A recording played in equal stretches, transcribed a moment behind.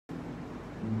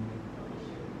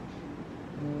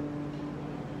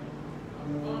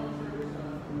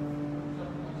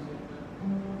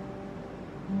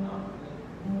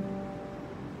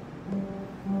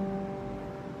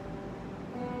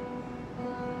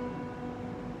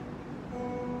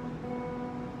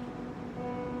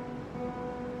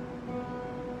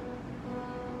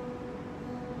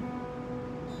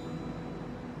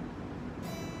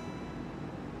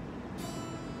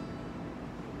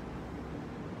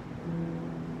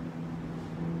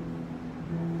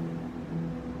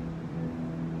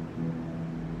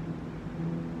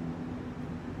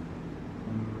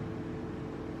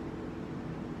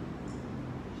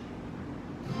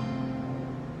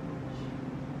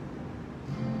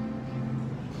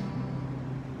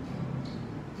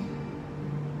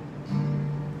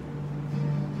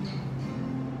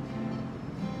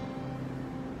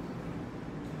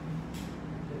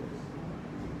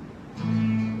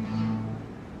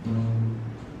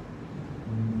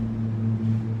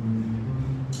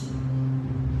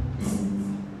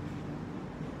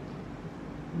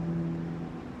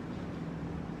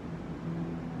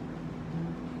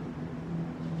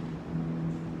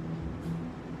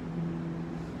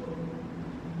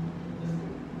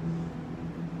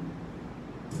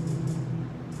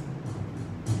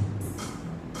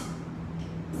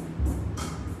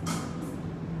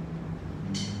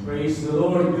Praise the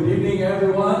Lord. Good evening,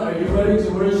 everyone. Are you ready to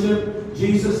worship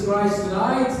Jesus Christ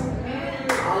tonight?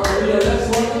 Hallelujah.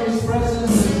 Let's welcome His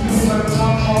presence and give our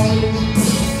clap offering.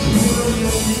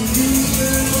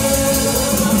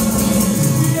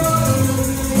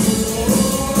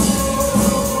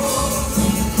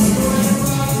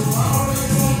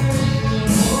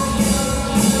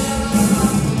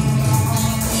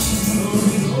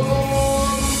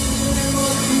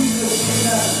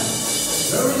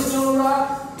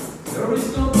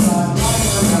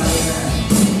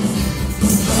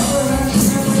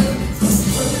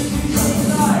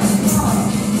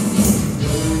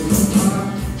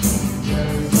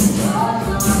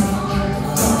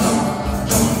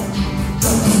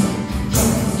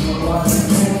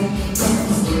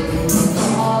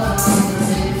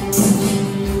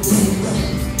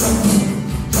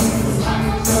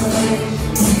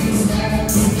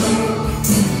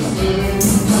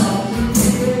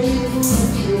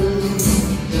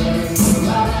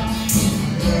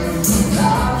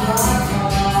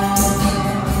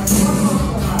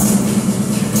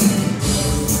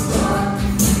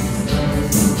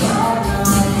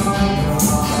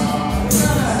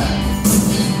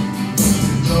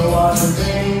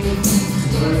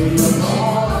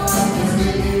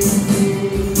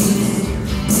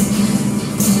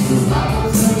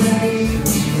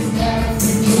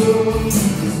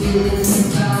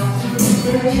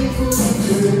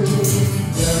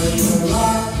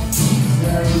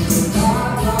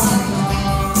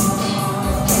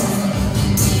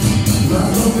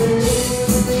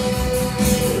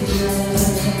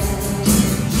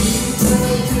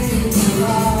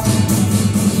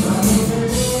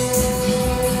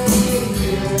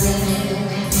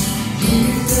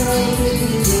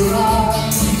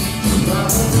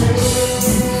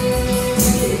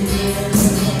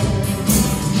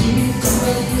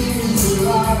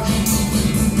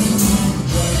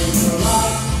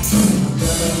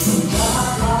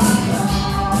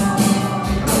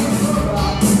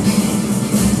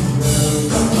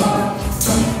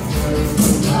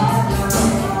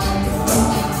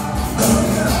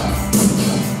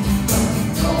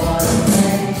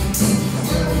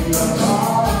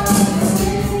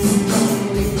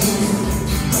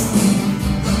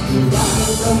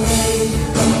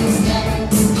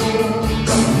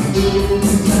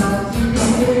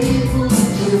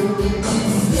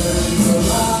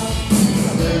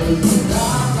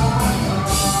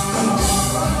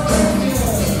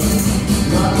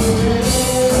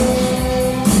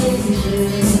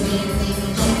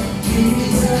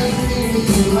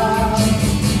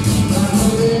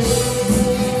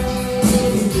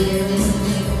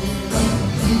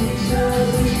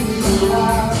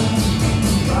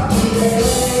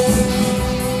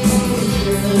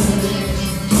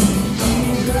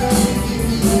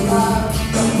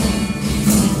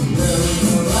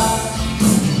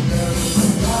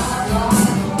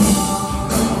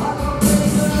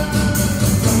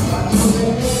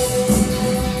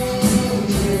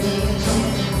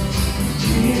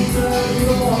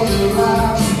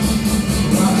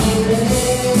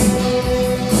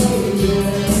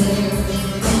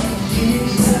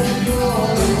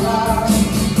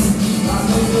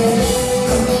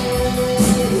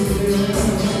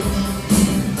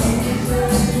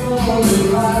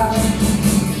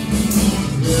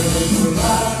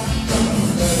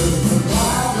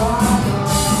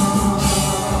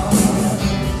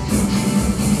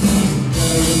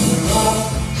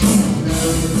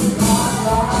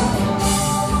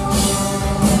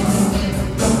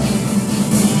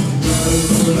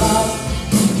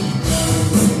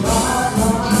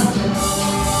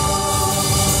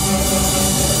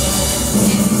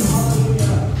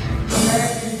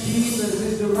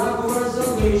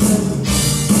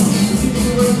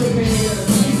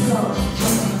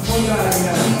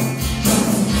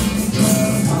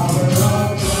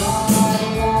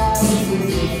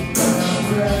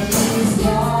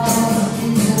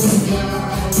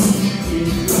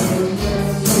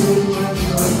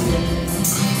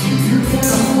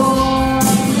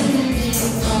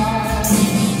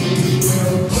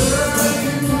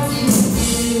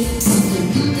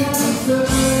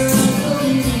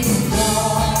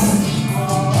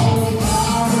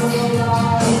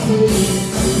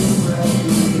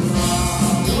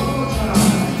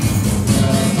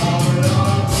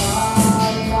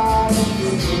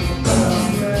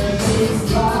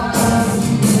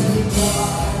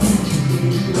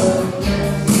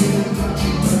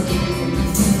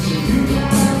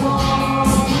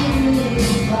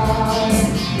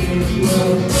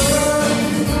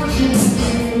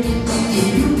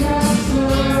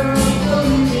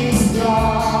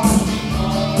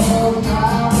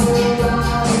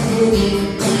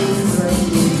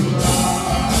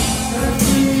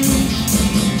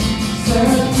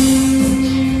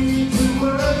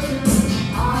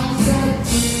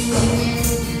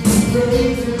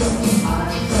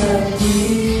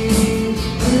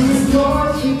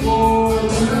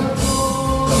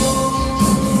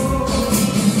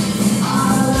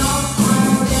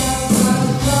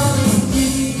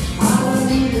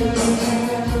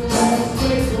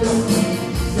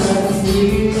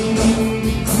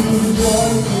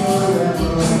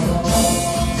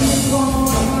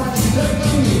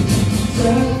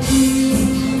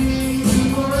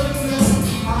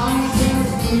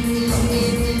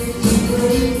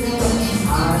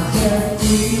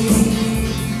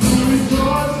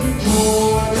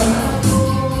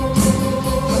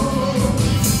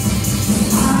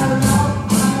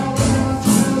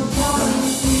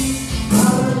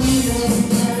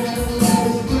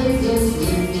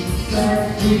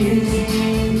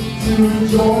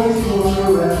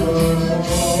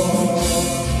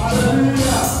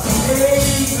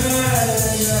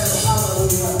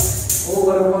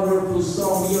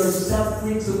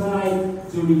 something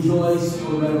tonight to rejoice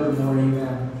forevermore.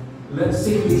 Amen. Let's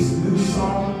sing this new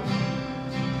song.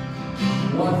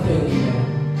 One thing, amen.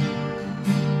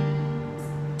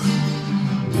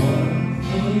 One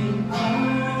thing I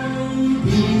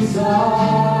desire,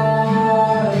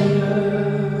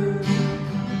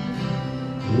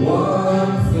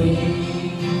 one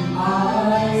thing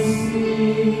I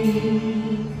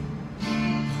seek,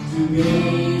 to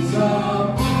gaze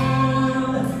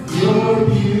upon your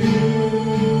beauty,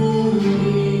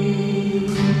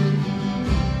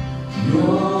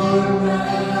 your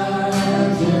majesty,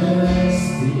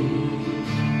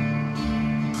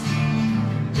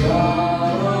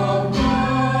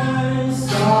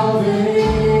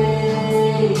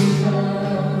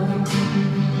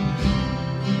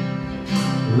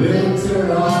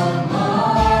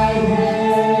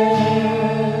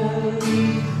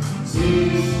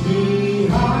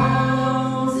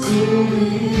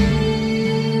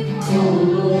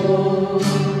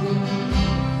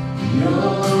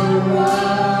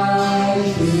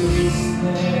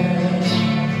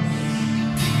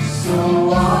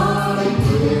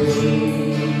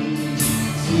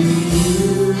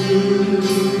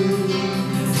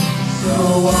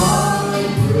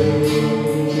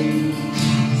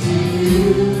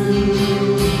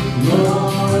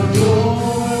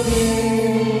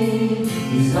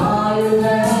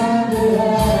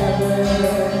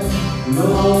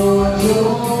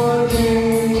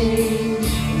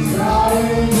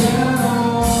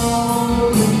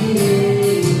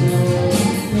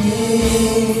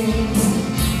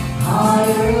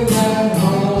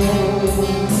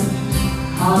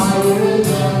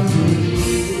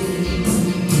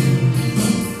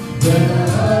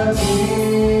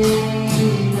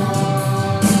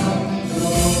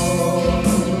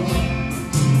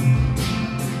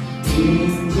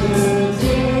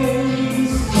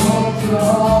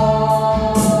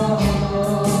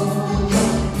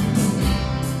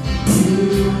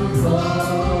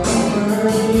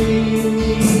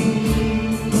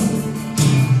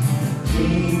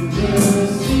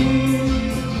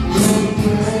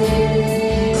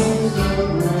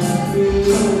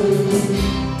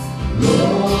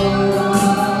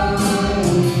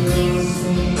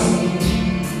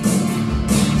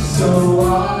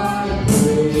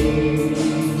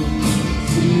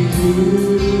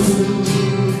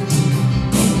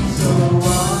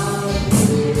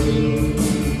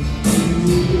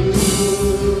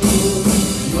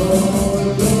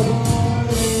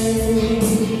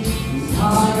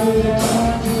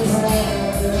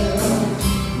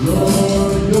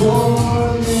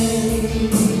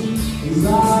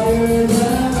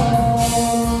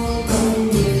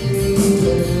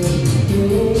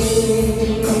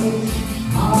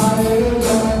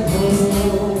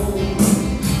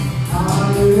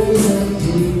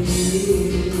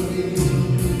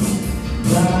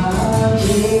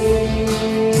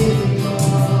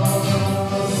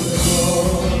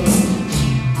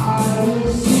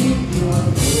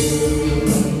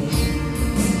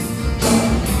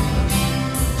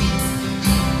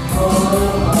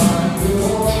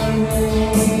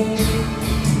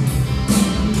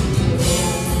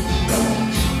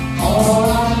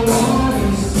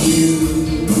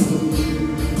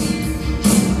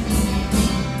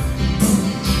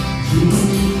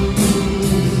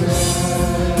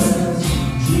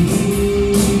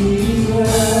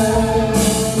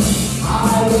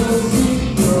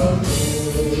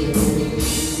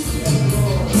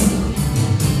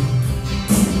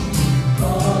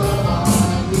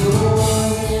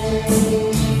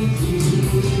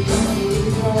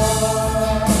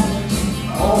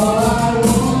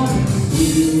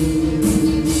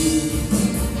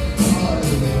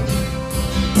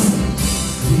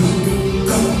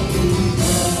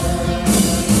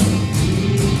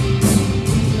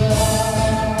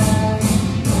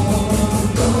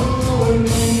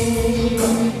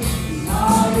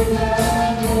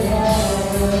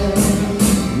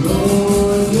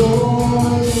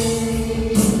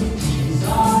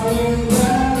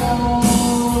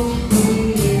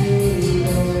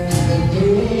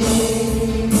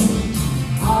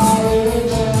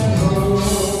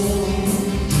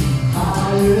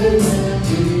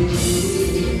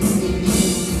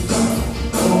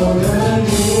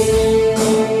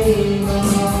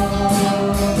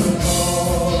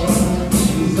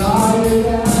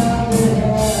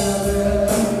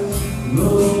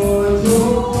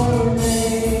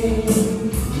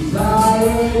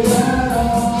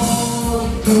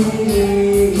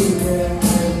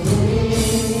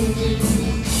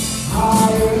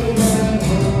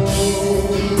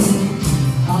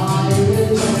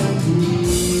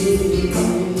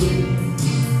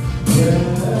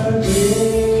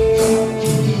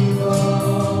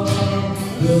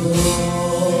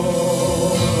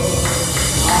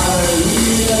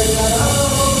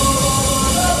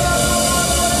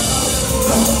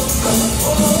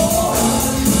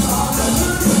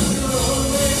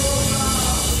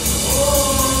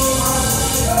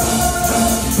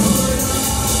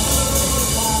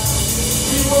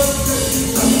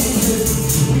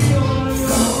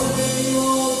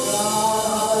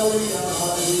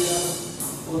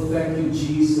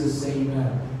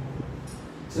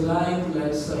 tonight,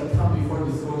 let's come before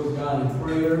the throne of God in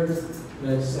prayer.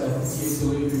 Let's continue to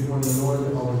live before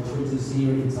the Lord. Our churches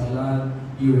here in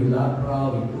Thailand, here in Lat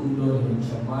Phrao, in Udon, and in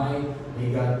Chiang Mai.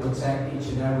 May God protect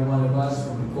each and every one of us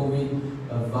from the COVID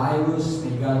virus.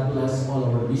 May God bless all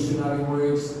our missionary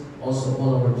works, also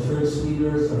all our church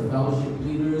leaders, our fellowship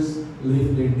leaders.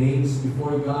 Lift their names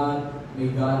before God. May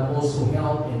God also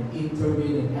help and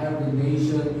intervene in every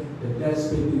nation that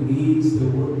desperately needs the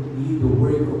work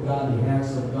of God, the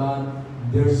hands of God,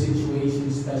 their situation,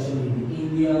 especially in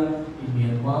India, in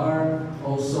Myanmar,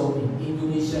 also in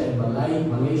Indonesia and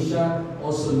Malaysia.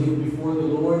 Also live before the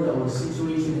Lord our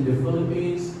situation in the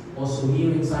Philippines, also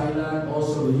here in Thailand.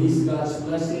 Also release God's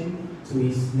blessing to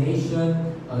His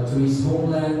nation, to His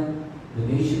homeland, the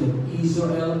nation of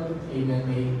Israel.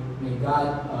 Amen. May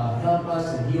God help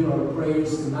us and hear our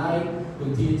prayers tonight.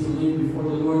 Continue to live before the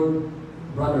Lord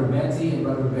Brother Betty and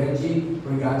Brother Benji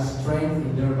for God's strength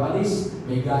in their bodies.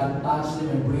 May God touch them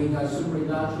and bring us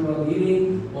supernatural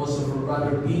healing. Also for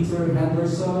Brother Peter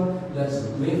Henderson, let's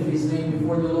lift his name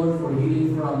before the Lord for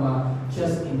healing from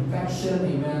chest infection.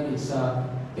 Amen. It's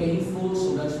painful, so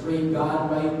let's pray God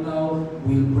right now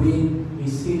will bring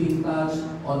His healing touch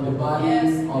on the body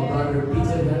of Brother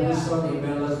Peter Henderson.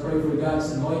 Amen. Let's pray for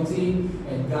God's anointing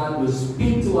and God will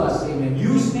speak to us. Amen.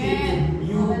 You speak.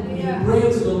 You pray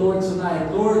to the Lord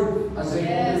tonight. Lord, as I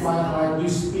open my heart, you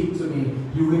speak to me.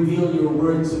 You reveal your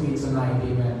word to me tonight.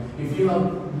 Amen. If you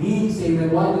have needs,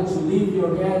 amen, why don't you leave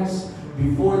your hands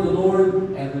before the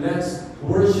Lord and let's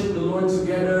worship the Lord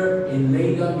together and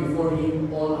lay down before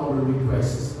Him all our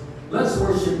requests. Let's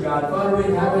worship God. Father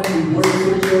in heaven, we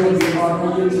worship you and we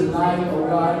honor you tonight, oh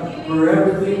God, for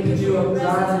everything that you have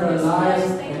done in our lives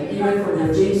and even for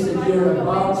the things that you're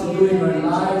about to do in our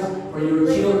lives. For your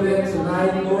children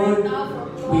tonight, Lord,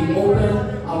 we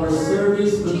open our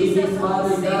service believing,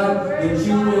 Father God, that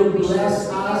you will bless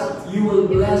us. You will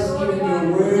bless even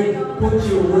your word. Put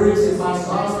your words in my mouth,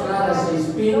 God, as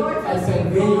I speak and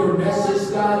convey your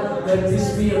message, God. Let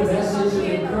this be a message of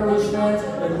encouragement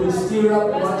that will stir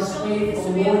up one's faith, oh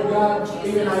Lord God.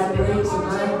 Even I pray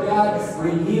tonight, God,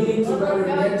 bring healing to Brother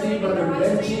Betty, Brother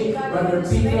Benji, Brother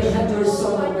Peter Henderson,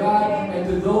 oh God, and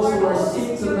to those who are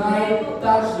sick tonight,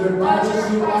 touch their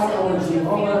bodies. You are our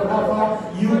Jehovah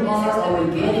Rapha. You are our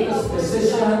greatest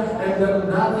physician, and that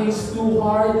nothing's too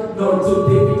hard nor too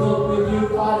difficult with you,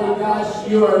 Father God.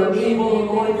 You are able,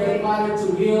 Lord God, Father,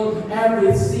 to heal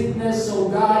every sickness, oh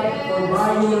God. For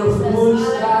by your wounds,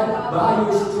 God, by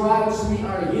your stripes we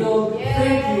are healed.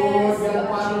 Thank you, Lord God,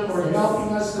 Father, for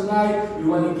helping us tonight. We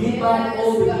want to give back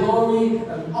all the glory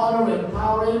and honor and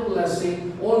power and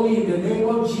blessing only in the name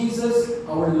of Jesus,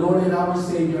 our Lord and our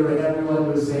Savior. And everyone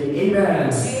will say,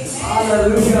 Amen.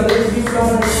 Hallelujah. Let's give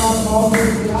God a clap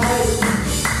offering tonight.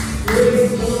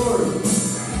 Praise the Lord.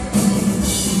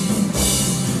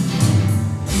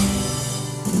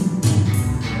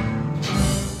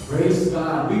 Praise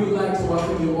God. We would like to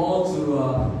welcome you all to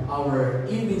our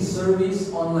evening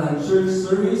service, online church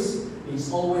service.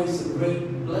 It's always a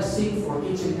great blessing for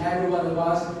each and every one of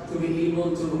us to be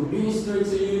able to minister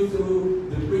to you through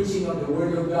the preaching of the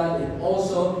Word of God, and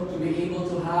also to be able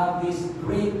to have this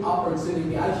great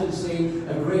opportunity, I should say,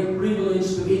 a great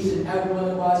privilege to each and every one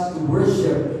of us to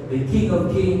worship the King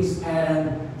of Kings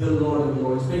and the Lord of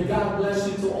Lords. May God bless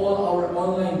you to all our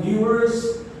online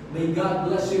viewers. May God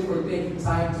bless you for taking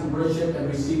time to worship and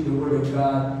receive the Word of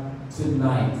God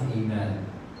tonight. Amen.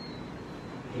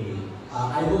 Okay.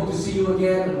 I hope to see you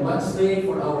again on Wednesday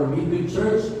for our midweek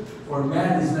church. For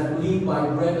man is not lived by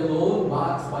bread alone,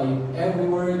 but by every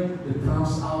word that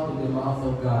comes out of the mouth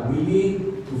of God. We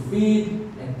need to feed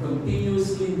and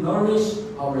continuously nourish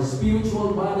our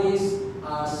spiritual bodies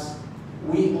as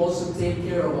we also take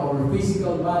care of our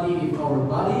physical body. If our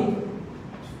body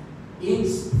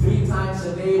eats 3 times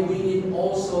a day, we need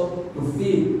also to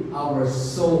feed our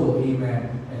soul.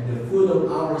 Amen. And the food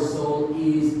of our soul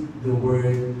is the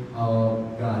Word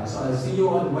of God. So I'll see you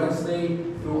on Wednesday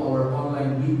through our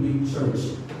online midweek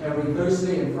church. Every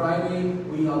Thursday and Friday,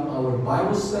 we have our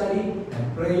Bible study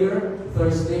and prayer.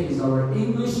 Thursday is our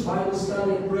English Bible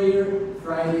study and prayer.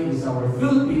 Friday is our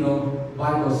Filipino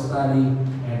Bible study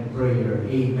and prayer.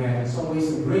 Amen. It's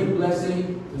always a great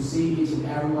blessing to see each and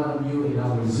every one of you in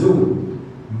our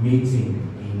Zoom meeting.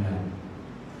 Amen.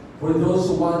 For those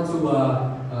who want to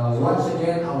watch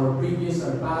again our previous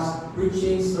or past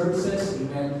preaching services,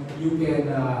 amen, you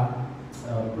can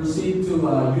proceed to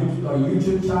our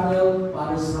YouTube channel,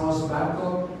 Father's House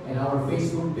Bangkok, and our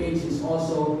Facebook page is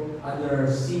also under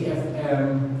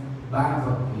CFM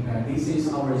Bangkok. Amen. This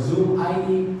is our Zoom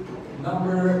ID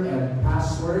number and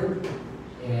password.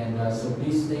 And so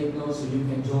please take notes so you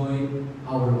can join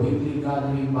our weekly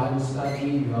gathering Bible study.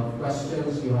 You have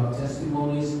questions, you have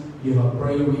testimonies, you have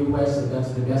prayer requests, so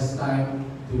that's the best time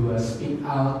to speak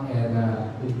out and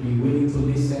to be willing to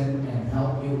listen and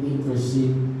help you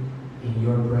intercede in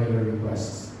your prayer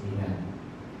requests. Amen.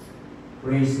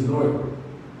 Praise the Lord.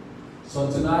 So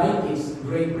tonight, it's a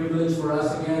great privilege for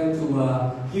us again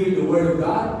to hear the Word of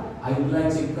God. I would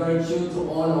like to encourage you, to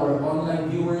all our online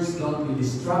viewers, don't be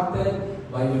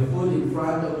distracted by the food in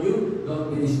front of you.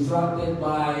 Don't be distracted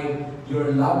by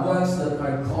your loved ones that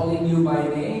are calling you by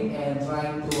name and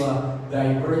trying to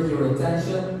divert your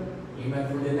attention. Amen.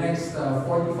 For the next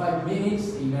 45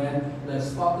 minutes, amen,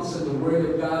 let's focus on the Word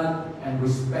of God and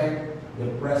respect the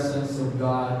presence of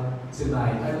God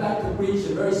tonight. I'd like to preach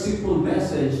a very simple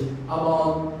message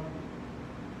about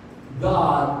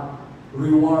God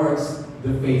rewards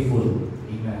the faithful.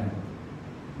 Amen.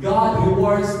 God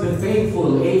rewards the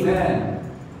faithful.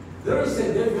 Amen. There is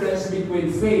a difference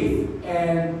between faith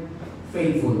and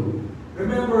faithful.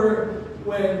 Remember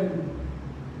when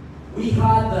we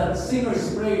had that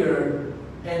sinner's prayer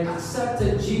and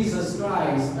accepted Jesus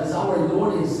Christ as our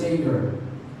Lord and Savior,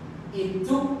 it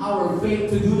took our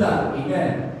faith to do that.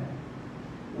 Amen.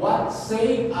 What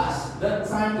saved us that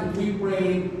time that we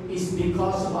prayed is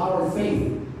because of our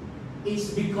faith.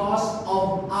 It's because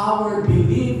of our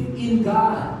belief in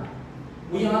God.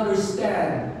 We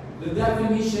understand the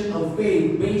definition of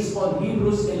faith based on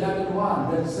Hebrews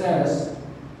 11:1 that says,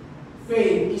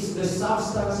 faith is the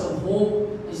substance of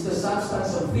hope, is the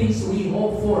substance of things we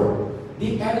hope for,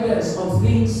 the evidence of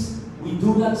things we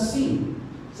do not see.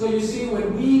 So you see,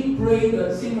 when we pray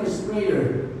that sinner's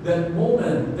prayer, that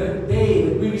moment, that day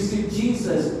that we received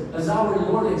Jesus as our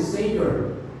Lord and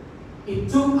Savior, it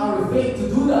took our faith to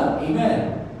do that.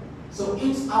 Amen. So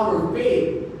it's our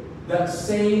faith that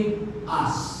saved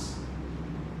us.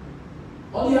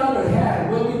 On the other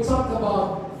hand, when we talk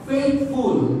about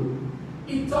faithful,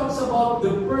 it talks about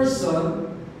the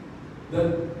person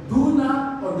that do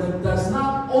not or that does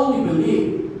not only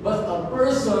believe, but a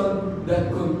person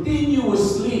that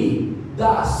continuously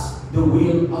does the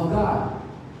will of God.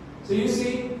 So you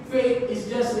see, faith is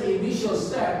just the initial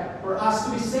step for us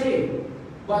to be saved.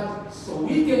 But so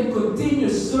we can continue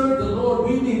to serve the Lord,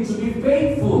 we need to be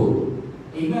faithful.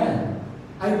 Amen.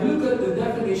 I look at the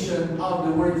definition of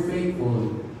the word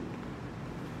faithful.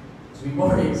 To be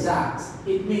more exact,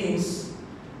 it means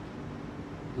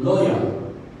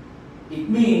loyal. It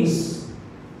means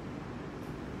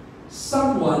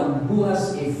someone who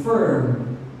has a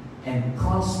firm and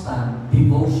constant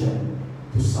devotion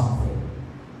to something.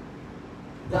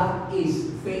 That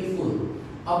is faithful.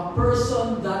 A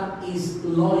person that is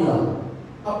loyal.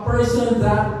 A person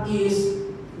that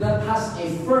has a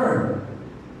firm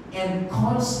and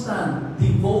constant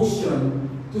devotion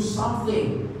to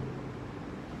something.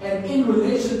 And in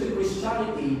relation to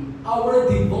Christianity, our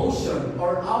devotion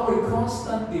or our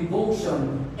constant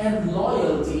devotion and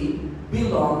loyalty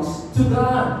belongs to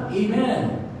God.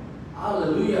 Amen.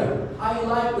 Hallelujah. I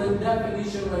like the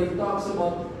definition when it talks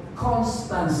about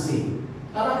constancy.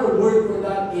 Another word for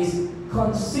that is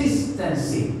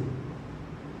consistency.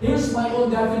 Here's my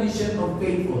own definition of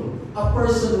faithful. A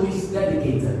person who is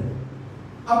dedicated.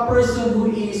 A person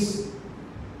who is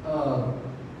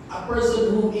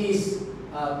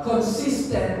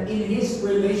consistent in his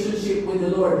relationship with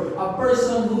the Lord. A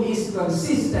person who is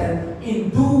consistent in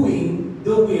doing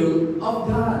the will of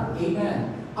God.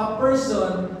 Amen. A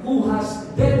person who has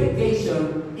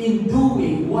dedication in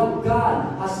doing what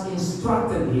God has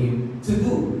instructed him to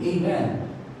do. Amen.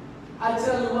 I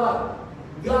tell you what,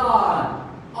 God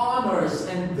honors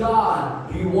and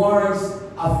God rewards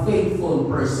a faithful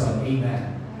person.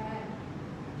 Amen.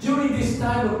 During this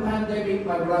time of pandemic,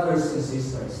 my brothers and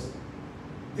sisters,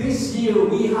 this year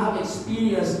we have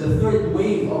experienced the third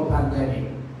wave of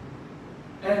pandemic.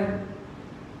 And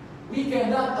we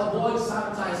cannot avoid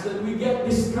sometimes that we get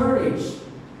discouraged.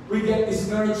 We get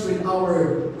discouraged with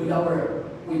our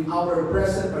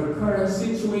present or current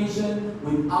situation,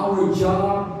 with our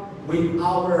job, with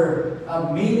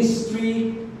our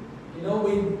ministry,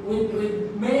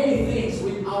 with many things,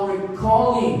 with our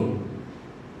calling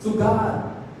to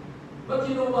God. But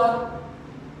you know what?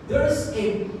 There's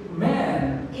a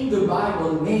man in the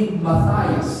Bible named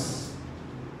Matthias.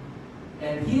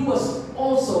 And he was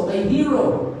also a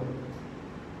hero.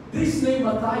 This name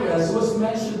Matthias was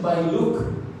mentioned by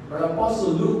Luke, or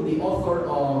Apostle Luke, the author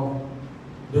of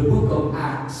the book of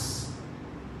Acts.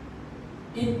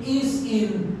 It is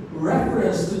in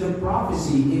reference to the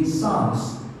prophecy in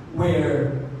Psalms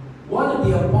where one of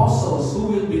the apostles who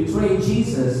will betray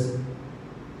Jesus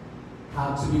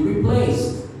had to be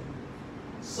replaced.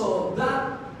 So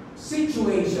that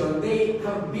situation, they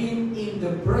have been in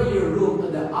the prayer room,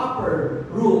 in the upper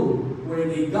room, where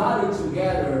they gathered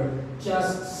together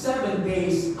just 7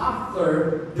 days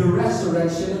after the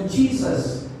resurrection of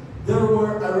Jesus. There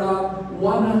were around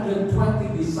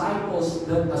 120 disciples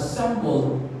that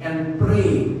assembled and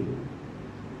prayed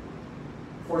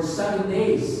for 7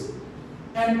 days.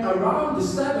 And around the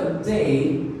 7th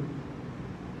day,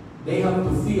 they have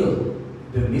to fill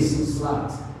the missing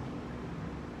slot.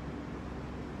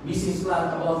 Missing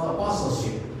slot about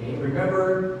apostleship. Okay?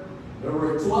 Remember, there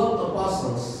were 12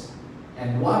 apostles,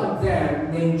 and one of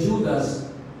them, named Judas,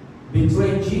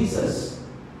 betrayed Jesus.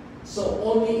 So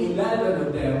only 11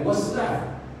 of them was left.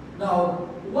 Now,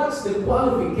 what's the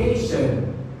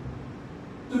qualification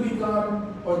to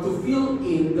become or to fill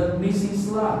in the missing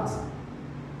slot?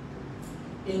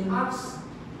 In Acts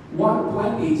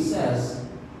 1:20 it says,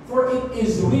 "For it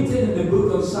is written in the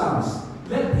book of Psalms,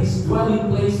 let his dwelling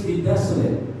place be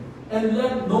desolate, and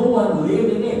let no one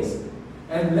live in it,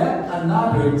 and let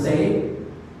another take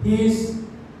his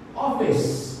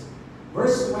office."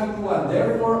 Verse 21,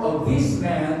 "Therefore of this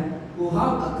man who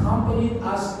have accompanied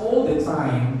us all the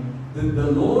time, that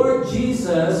the Lord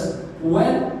Jesus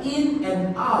went in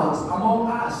and out among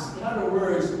us." In other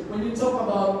words, when you talk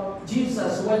about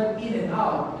Jesus went in and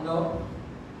out,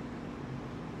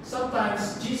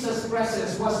 sometimes Jesus'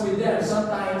 presence was with them.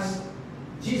 Sometimes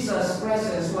Jesus'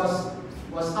 presence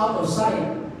was out of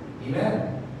sight.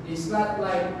 Amen. It's not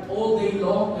like all day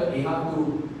long that they have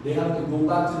to go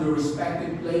back to the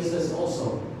respective places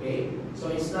also. Okay? So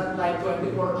it's not like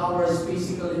 24 hours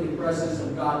physically the presence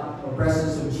of God or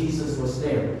presence of Jesus was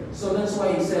there. So that's why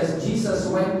it says Jesus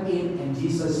went in and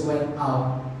Jesus went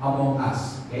out among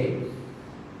us. Okay?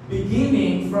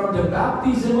 Beginning from the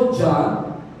baptism of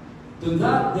John to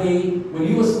that day when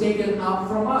he was taken up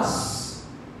from us.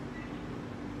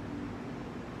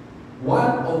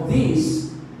 One of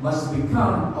these must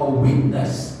become a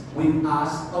witness with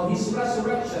us of his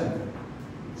resurrection.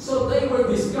 So they were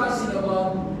discussing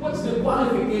about what's the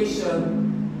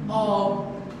qualification of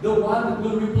the one that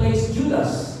will replace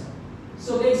Judas.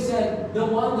 So they said the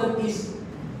one that is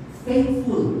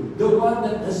faithful, the one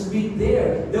that has been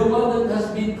there, the one that has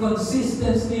been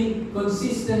consistency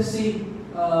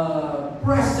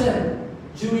present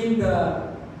during the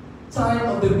time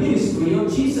of the ministry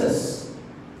of Jesus.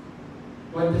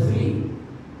 23.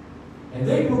 And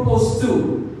they proposed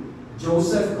two: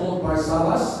 Joseph called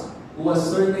Barsabbas, who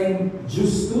was surnamed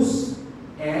Justus,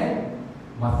 and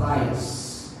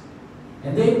Matthias.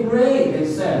 And they prayed and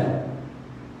said,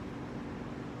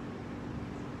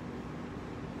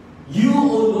 "You,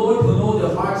 O Lord, who know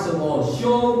the hearts of all,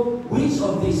 show which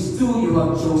of these two you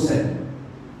have chosen."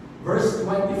 Verse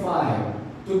 25,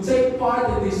 to take part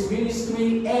in this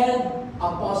ministry and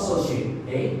apostleship.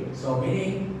 Okay? So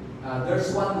meaning,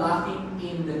 there's one lacking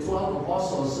in the 12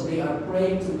 apostles, so they are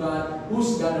praying to God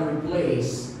who's going to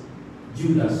replace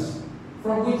Judas.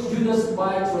 From which Judas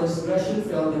by transgression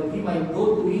fell, that he might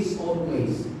go to his own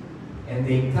place. And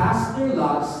they cast their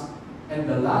lots, and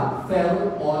the lot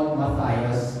fell on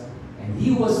Matthias, and he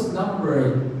was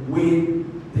numbered with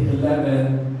the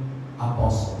 11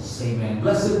 apostles. Amen.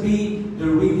 Blessed be the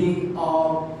reading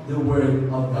of the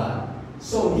Word of God.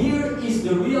 So here is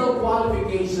the real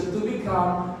qualification to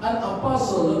become an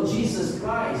apostle of Jesus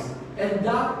Christ. And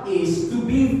that is to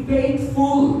be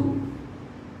faithful.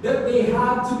 That they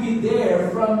have to be there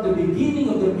from the beginning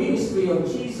of the ministry of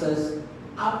Jesus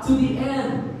up to the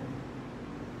end.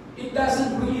 It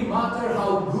doesn't really matter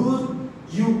how good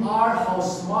you are, how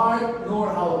smart, nor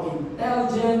how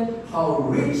intelligent, how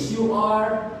rich you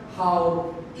are, how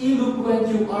eloquent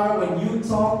you are when you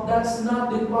talk. That's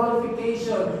not the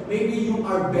qualification. Maybe you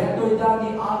are better than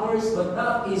the others, but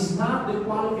that is not the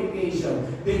qualification.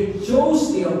 They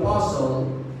chose the apostle,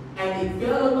 and it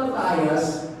fell on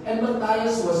Matthias, and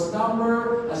Matthias was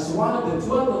numbered as one of the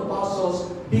 12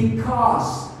 apostles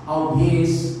because of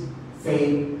his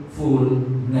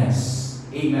faithfulness.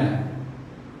 Amen.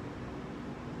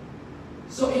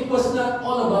 So it was not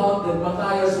all about that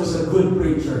Matthias was a good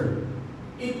preacher.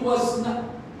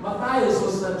 Matthias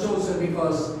was not chosen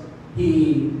because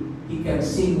he can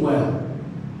sing well.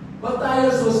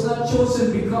 Matthias was not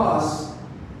chosen because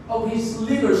of his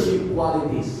leadership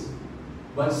qualities,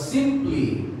 but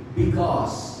simply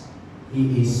because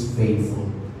he is faithful.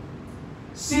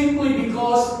 Simply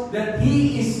because that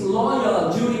he is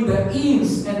loyal during the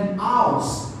ins and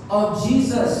outs of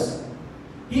Jesus.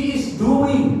 He is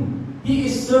serving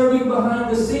behind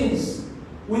the scenes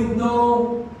with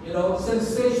no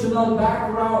sensational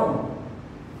background,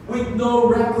 with no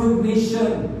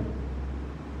recognition.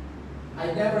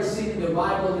 I never seen in the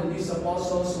Bible that these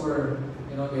apostles were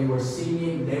They were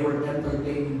singing, they were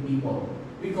entertaining people.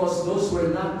 Because those were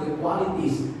not the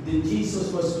qualities that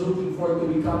Jesus was looking for to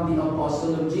become the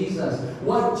apostle of Jesus.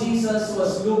 What Jesus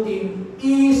was looking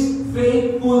is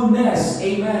faithfulness.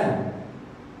 Amen.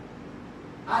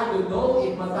 I don't know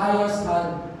if Matthias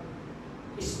had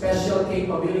special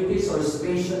capabilities or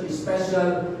special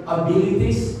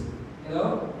abilities,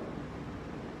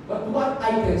 But what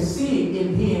I can see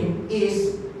in him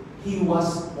is he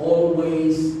was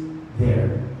always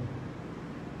there.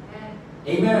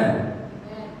 Amen.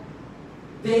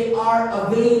 They are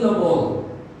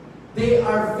available. They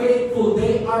are faithful.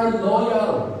 They are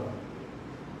loyal.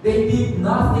 They did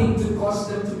nothing to cause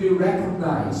them to be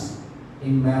recognized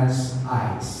in man's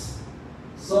eyes.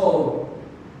 So,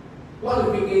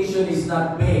 qualification is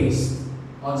not based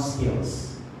on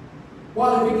skills.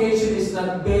 Qualification is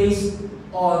not based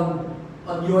on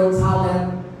your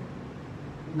talent,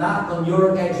 not on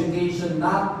your education,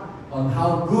 not on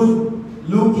how good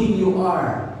looking you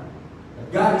are.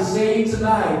 But God is saying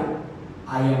tonight,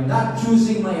 I am not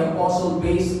choosing my apostle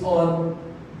based on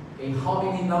how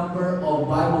many number of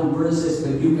Bible verses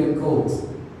that you can quote,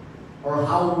 or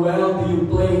how well do you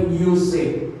play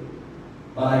music.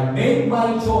 But I make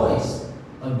my choice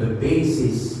on the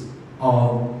basis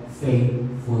of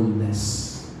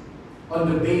faithfulness,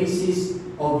 on the basis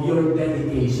of your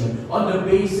dedication, on the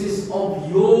basis of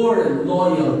your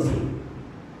loyalty,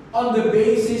 on the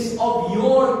basis of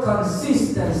your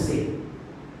consistency.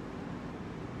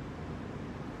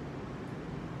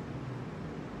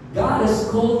 God has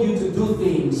called you to do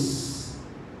things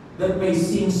that may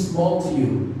seem small to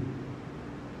you.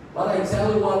 But I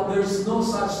tell you what, there's no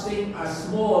such thing as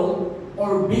small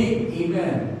or big.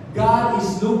 Amen. God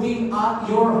is looking at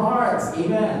your heart.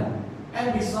 Amen.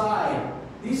 And besides,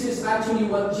 this is actually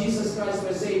what Jesus Christ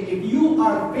was saying. If you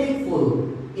are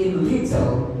faithful in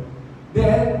little,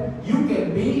 then you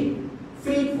can be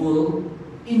faithful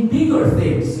in bigger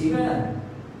things. Amen.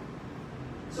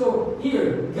 So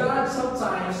here, God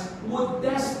sometimes would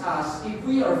test us if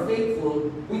we are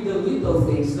faithful with the little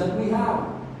things that we have.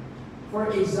 For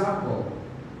example,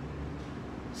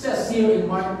 it says here in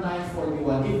Mark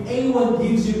 9:41, if anyone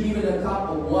gives you even a cup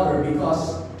of water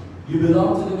because you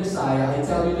belong to the Messiah, I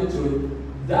tell you the truth,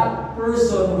 that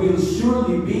person will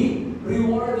surely be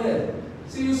rewarded.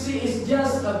 So you see, it's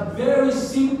just a very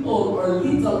simple or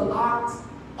little act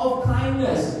of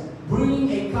kindness.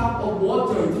 Bringing a cup of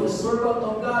water to a servant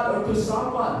of God or to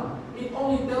someone. It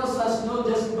only tells us not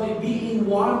just by being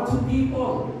warm to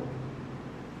people.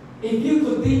 If you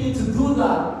continue to do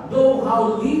that, though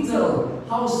how little,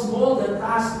 how small the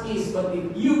task is, but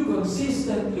if you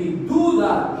consistently do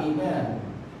that, amen,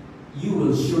 you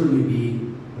will surely be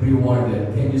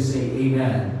rewarded. Can you say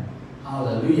amen?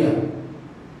 Hallelujah.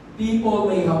 People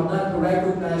may have not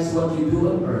recognized what you do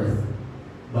on earth,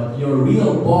 but your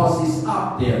real boss is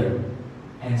up there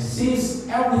and sees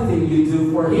everything you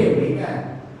do for him.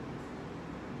 Amen.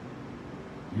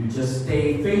 You just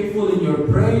stay faithful in your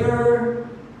prayer,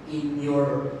 in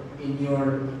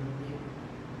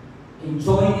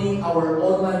joining our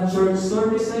online church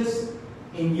services,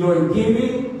 in your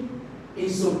giving, in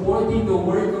supporting the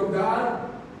work of God.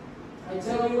 I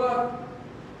tell you what,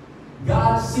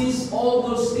 God sees all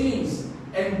those things.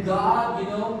 And God,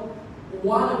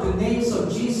 one of the names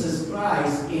of Jesus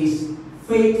Christ is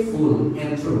faithful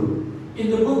and true. In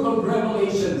the book of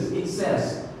Revelations, it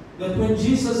says that when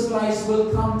Jesus Christ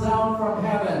will come down from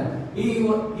heaven,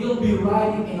 he'll be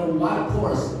riding in a white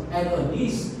horse, and on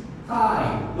his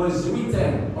thigh was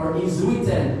written, or is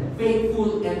written,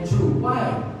 faithful and true.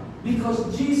 Why?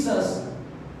 Because Jesus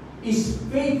is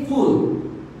faithful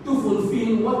to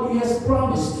fulfill what he has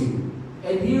promised you.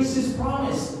 And here's his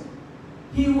promise.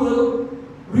 He will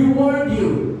reward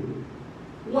you.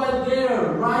 While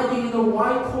they're riding in a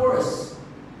white horse,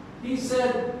 he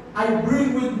said, I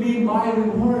bring with me my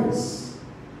rewards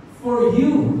for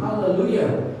you.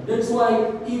 Hallelujah. That's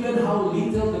why even how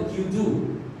little that you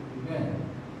do, amen,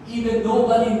 even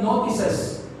nobody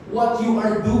notices what you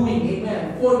are doing,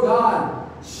 amen, for God,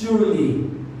 surely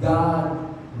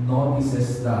God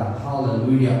notices that.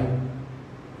 Hallelujah.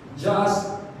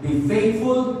 Just be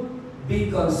faithful, be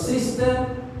consistent,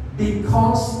 be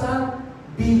constant,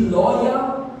 be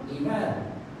loyal.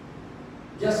 Amen.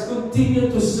 Just continue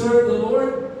to serve the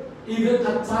Lord. Even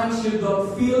at times you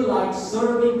don't feel like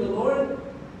serving the Lord.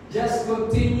 Just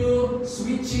continue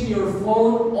switching your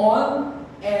phone on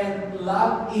and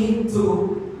log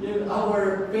into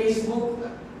our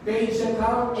Facebook page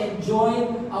account and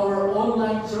join our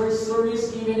online church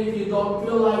service even if you don't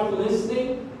feel like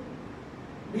listening.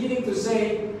 Meaning to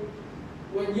say,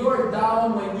 when you're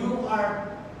down, when you are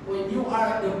when you are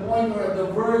at the point or at the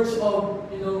verge of,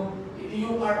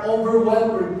 you are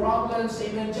overwhelmed with problems,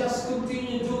 amen, just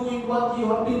continue doing what you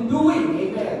have been doing,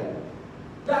 amen.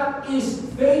 That is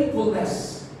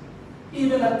faithfulness.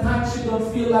 Even at times you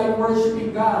don't feel like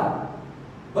worshiping God,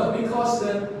 but because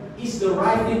that is the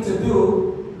right thing to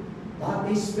do, that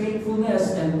is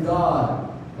faithfulness, and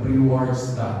God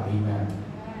rewards that, amen.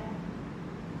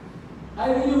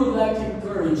 I really would like to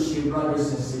encourage you, brothers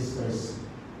and sisters,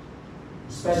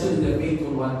 especially the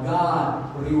faithful one.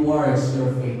 God rewards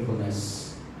your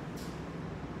faithfulness.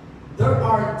 There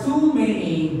are too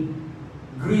many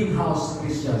greenhouse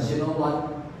Christians. You know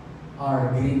what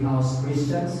are greenhouse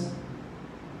Christians?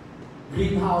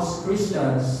 Greenhouse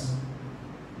Christians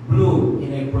bloom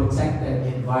in a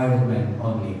protected environment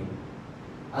only.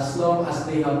 As long as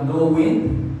they have no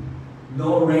wind,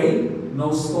 no rain,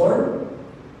 no storm,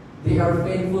 they are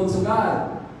faithful to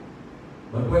God.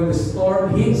 But when the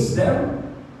storm hits them,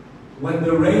 when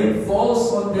the rain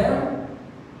falls on them,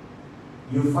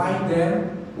 you find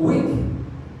them weak.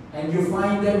 And you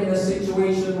find them in a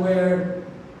situation where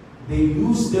they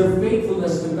lose their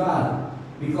faithfulness to God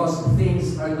because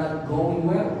things are not going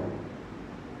well.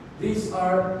 These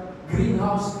are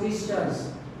greenhouse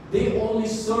Christians. They only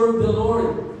serve the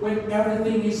Lord when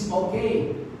everything is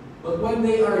okay. But when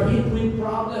they are hit with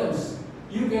problems,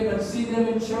 you cannot see them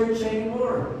in church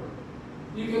anymore.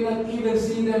 You cannot even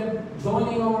see them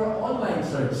joining our online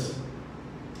church.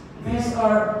 These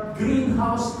are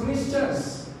greenhouse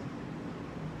Christians.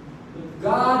 But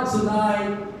God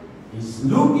tonight is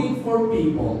looking for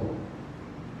people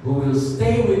who will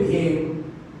stay with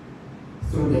Him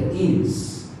through the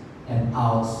ins and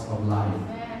outs of life.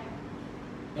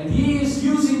 And He is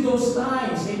using those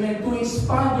times, amen, to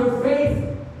expand your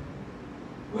faith.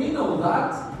 We know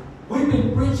that. We've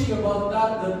been preaching about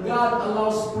that God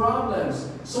allows problems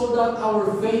so that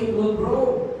our faith will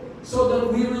grow, so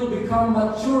that we will become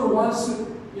mature once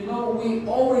we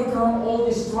overcome all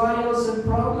these trials and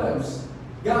problems.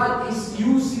 God is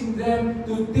using them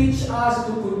to teach us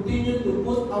to continue to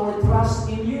put our trust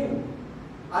in You.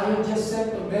 I have just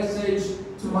sent a message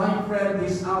to my friend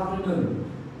this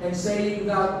afternoon and saying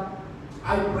that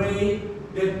I pray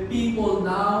that people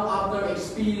now, after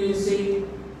experiencing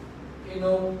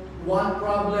one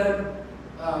problem,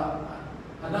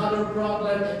 another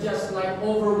problem, and just like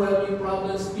overwhelming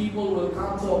problems, people will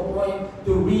come to a point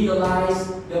to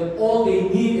realize that all they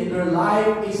need in their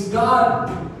life is God.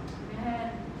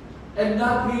 Amen. And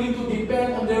not really to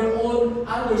depend on their own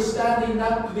understanding,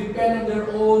 not to depend on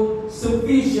their own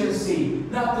sufficiency,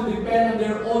 not to depend on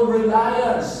their own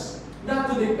reliance, not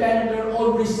to depend on their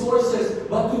own resources,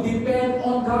 but to depend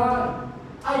on God.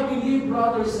 I believe,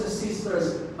 brothers and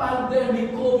sisters,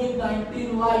 pandemic,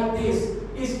 COVID-19 like this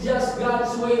is just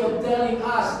God's way of telling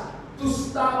us to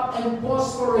stop and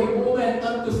pause for a moment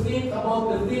and to think about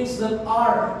the things that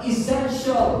are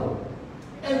essential.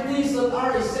 And things that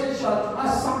are essential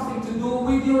has something to do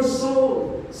with your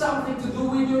soul, something to do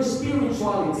with your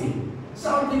spirituality,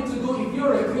 something to do, if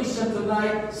you're a Christian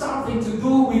tonight, something to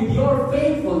do with your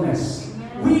faithfulness.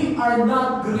 We are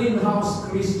not greenhouse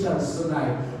Christians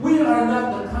tonight. We are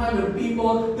not the kind of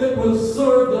people that will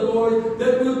serve the Lord,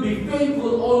 that will be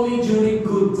faithful only during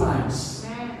good times.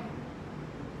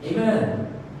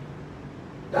 Amen.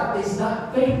 That is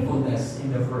not faithfulness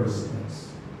in the first place.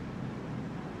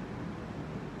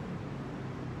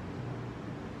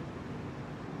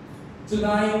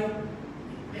 Tonight,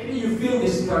 maybe you feel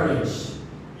discouraged.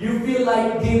 You feel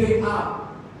like giving up.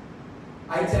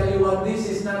 I tell you what, this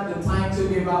is not the time to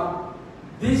give up.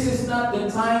 This is not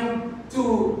the time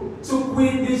to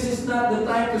quit. This is not the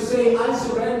time to say, I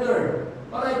surrender.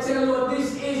 But I tell you what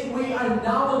this is, we are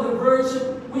now on the verge,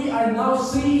 we are now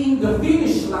seeing the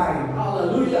finish line.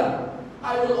 Hallelujah.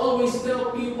 I will always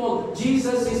tell people,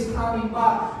 Jesus is coming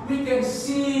back. We can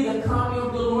see the coming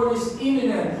of the Lord is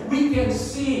imminent. We can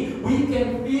see, we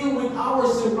can feel with our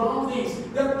surroundings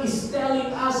that is telling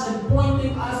us and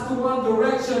pointing us to one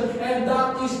direction, and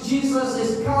that is Jesus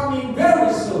is coming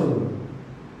very soon.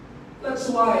 That's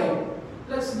why,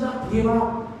 let's not give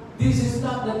up. This is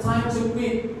not the time to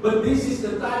quit, but this is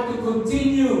the time to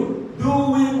continue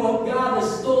doing what God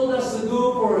has told us to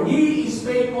do, for He is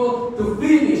faithful to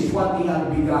finish what He has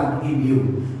begun in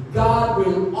you. God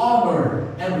will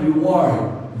honor and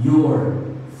reward your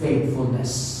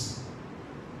faithfulness.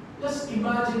 Just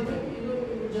imagine,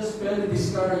 you just felt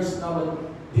discouraged now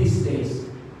these days.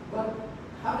 But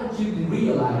haven't you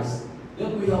realized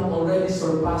that we have already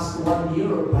surpassed 1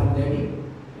 year of pandemic?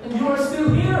 And you are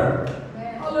still here.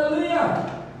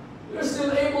 Hallelujah. You're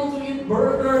still able to eat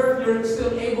burger. You're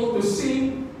still able to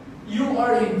sing. You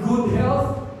are in good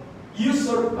health. You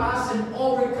surpass and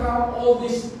overcome all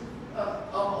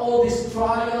these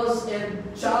trials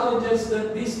and challenges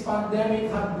that this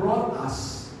pandemic had brought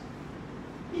us.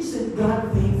 Isn't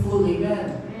God thankful?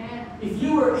 Amen. If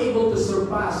you were able to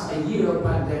surpass a year of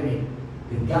pandemic,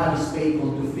 then God is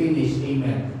faithful to finish,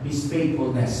 amen, His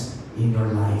faithfulness in your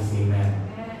life, amen.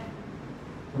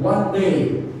 One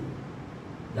day,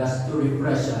 that's to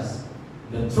refresh us.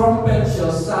 The trumpet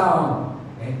shall sound,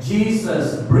 and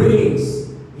Jesus brings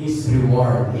His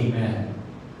reward, amen.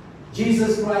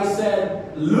 Jesus Christ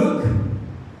said, "Look,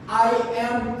 I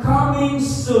am coming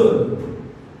soon.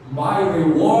 My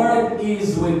reward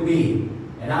is with me.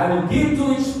 And I will give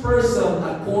to each person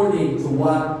according to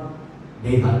what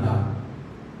they have done."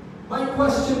 My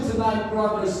question tonight,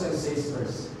 brothers and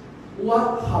sisters,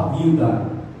 what have you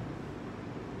done?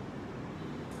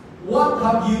 What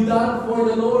have you done for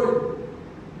the Lord?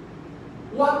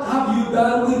 What have you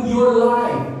done with your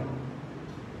life?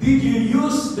 Did you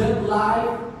use that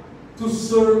life to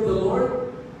serve the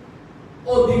Lord?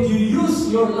 Or did you use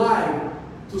your life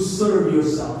to serve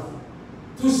yourself?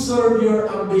 To serve your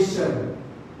ambition?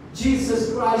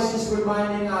 Jesus Christ is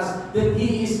reminding us that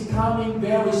He is coming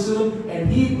very soon, and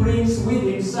He brings with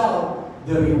Himself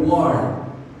the reward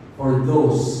for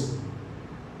those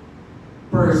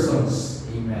persons,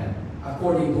 amen,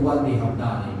 according to what they have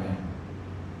done, amen.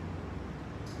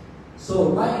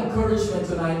 So my encouragement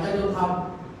tonight, I don't have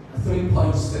 3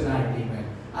 points tonight, amen.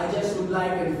 I just would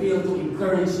like and feel to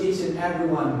encourage each and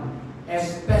everyone,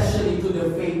 especially to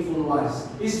the faithful ones,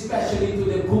 especially to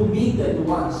the committed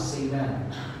ones,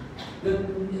 amen.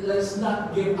 Let's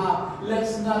not give up.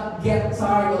 Let's not get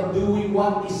tired of doing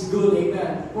what is good,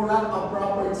 amen. For at a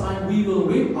proper time, we will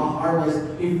reap a harvest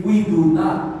if we do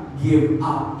not give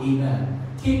up, amen.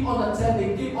 Keep on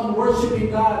attending, keep on worshiping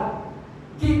God,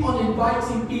 keep on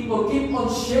inviting people, keep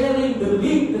on sharing the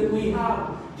link that we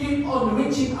have, keep on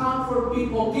reaching out for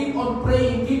people, keep on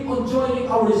praying, keep on joining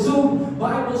our Zoom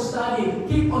Bible study,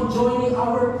 keep on joining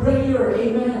our prayer,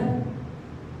 amen.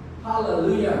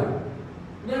 Hallelujah.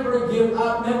 Never give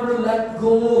up, never let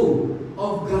go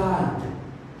of God.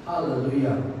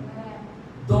 Hallelujah.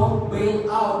 Don't bail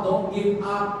out, don't give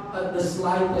up at the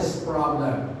slightest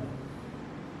problem.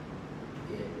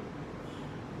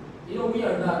 You know, we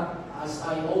are not, as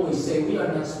I always say, we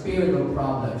are not spared of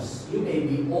problems. You may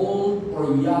be old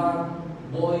or young,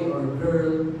 boy or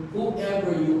girl,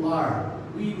 whoever you are,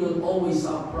 we will always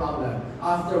have problem.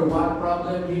 After one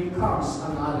problem, here comes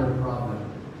another problem.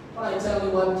 But I tell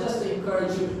you what, just to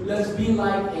encourage you, let's be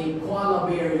like a koala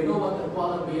bear. You know what a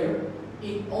koala bear?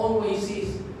 It always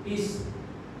is, his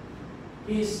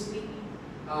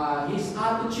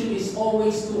attitude is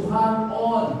always to hang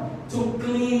on, to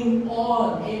cling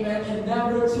on, amen, and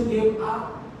never to give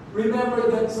up.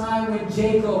 Remember the time when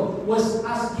Jacob was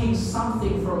asking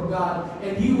something from God,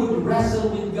 and he would wrestle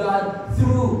with God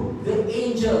through the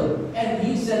angel, and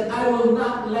he said, "I will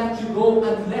not let you go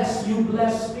unless you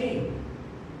bless me."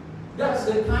 That's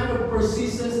the kind of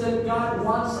persistence that God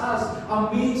wants us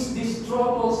amidst these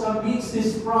troubles, amidst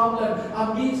this problem,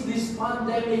 amidst this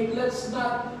pandemic. Let's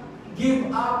not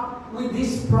give up with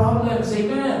these problems.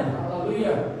 Amen.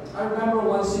 Hallelujah. I remember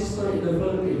one sister in the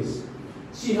Philippines.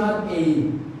 She had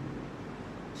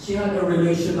a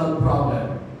relational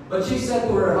problem. But she said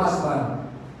to her husband,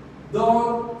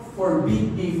 "Don't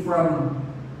forbid me from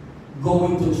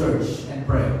going to church and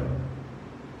pray,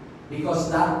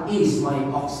 because that is my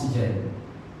oxygen.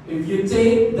 If you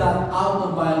take that out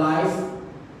of my life,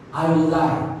 I will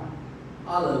die."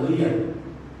 Hallelujah.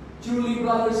 Truly,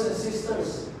 brothers and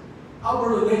sisters, our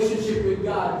relationship with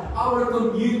God, our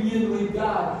communion with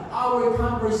God, our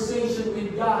conversation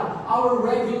with God, our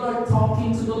regular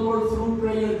talking to the Lord through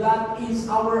prayer, that is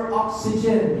our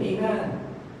oxygen. Amen.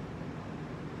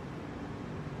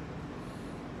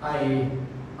 I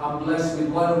am blessed with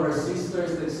one of our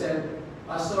sisters that said,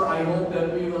 "Pastor, I hope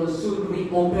that we will soon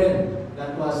reopen."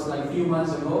 That was like a few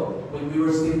months ago when we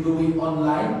were still doing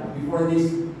online, before this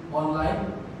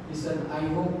online. He said, "I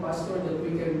hope, Pastor, that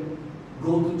we can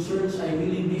go to church. I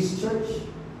really miss church."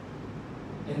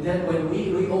 And then when we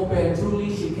reopened,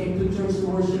 truly she came to church to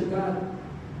worship God.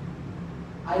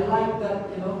 I like that,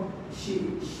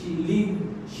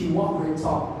 she walked her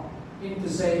talk. To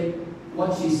say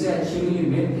what she said, she really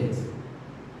meant it.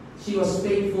 She was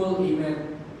faithful,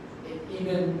 amen,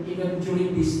 even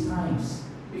during these times.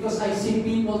 Because I see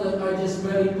people that are just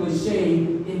very cliche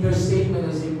in their statement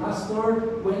and say,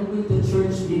 "Pastor, when will the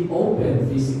church be open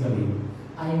physically?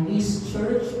 I miss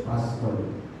church, Pastor."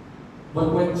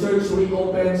 But when church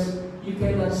reopens, you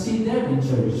cannot see them in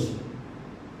church.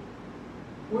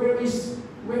 Where is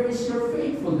your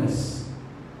faithfulness?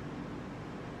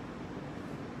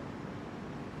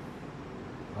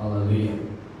 Hallelujah.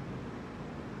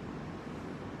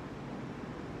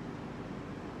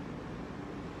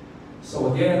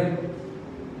 So again,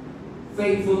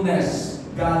 faithfulness,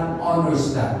 God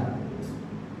honors that.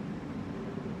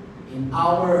 In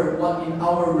our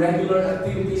regular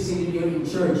activities here in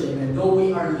church, and though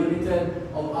we are limited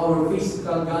of our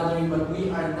physical gathering, but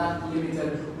we are not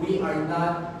limited. We are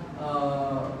not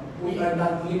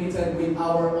limited with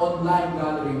our online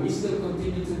gathering. We still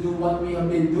continue to do what we have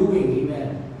been doing,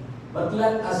 amen. But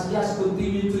let us just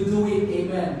continue to do it,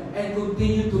 amen, and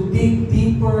continue to dig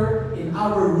deeper in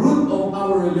our root of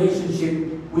our relationship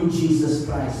with Jesus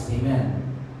Christ, amen.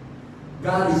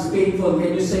 God is faithful.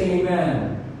 Can you say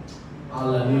amen?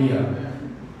 Hallelujah.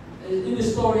 In the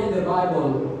story in the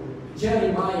Bible,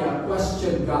 Jeremiah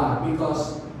questioned God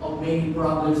because of many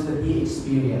problems that he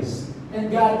experienced.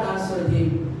 And God answered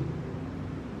him,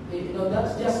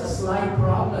 that's just a slight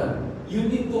problem. You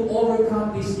need to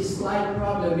overcome this slight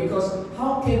problem, because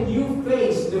how can you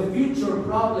face the future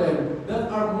problem that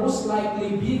are most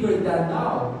likely bigger than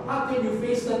now? How can you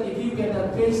face that if you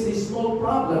cannot face this small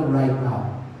problem right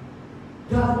now?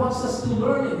 God wants us to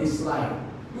learn in this life.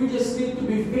 We just need to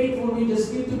be faithful. We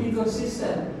just need to be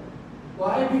consistent.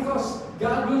 Why? Because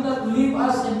God will not leave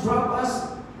us and drop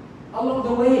us along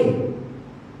the way.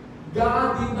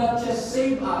 God did not just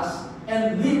save us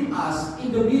and leave us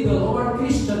in the middle of our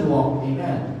Christian walk.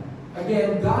 Amen.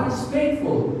 Again, God is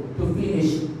faithful to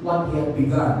finish what He had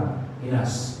begun in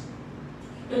us.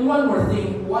 And one more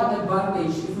thing, one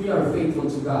advantage if we are faithful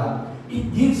to God,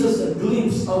 it gives us a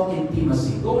glimpse of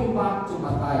intimacy. Going back to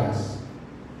Matthias.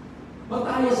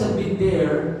 Matthias had been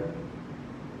there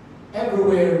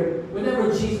everywhere,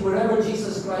 wherever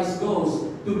Jesus Christ goes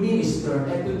to minister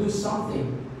and to do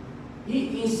something.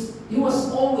 He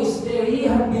was always there. He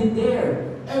had been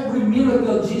there. Every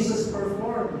miracle Jesus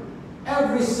performed,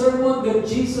 every sermon that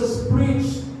Jesus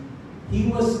preached, he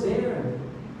was there.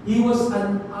 He was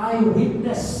an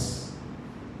eyewitness.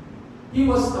 He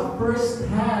was a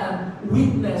first-hand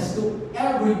witness to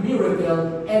every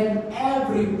miracle and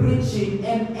every preaching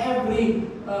and every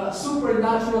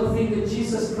supernatural thing that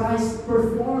Jesus Christ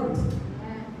performed.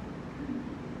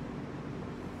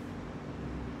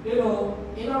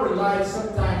 In our lives,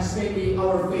 sometimes maybe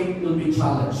our faith will be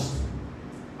challenged.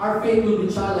 Our faith will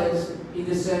be challenged in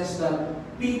the sense that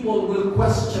people will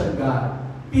question God.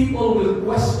 People will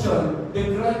question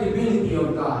the credibility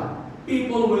of God.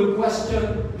 People will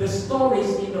question the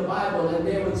stories in the Bible, and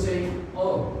they would say,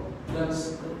 oh,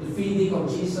 that's the feeding of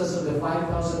Jesus of the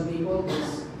 5,000 people.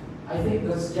 I think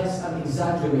that's just an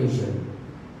exaggeration.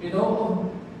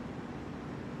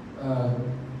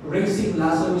 Raising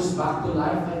Lazarus back to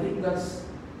life, I think that's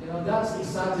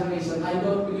exaggeration. I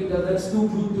don't believe that's too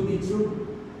good to be true.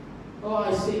 Oh,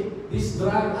 I see this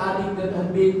drug addict that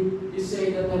had been, you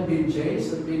say that had been changed,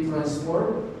 had been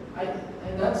transformed.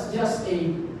 And that's just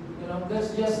a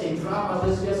drama.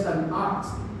 That's just an act.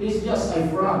 It's just a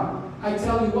front. I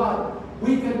tell you what,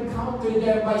 we can counter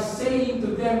them by saying to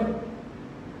them,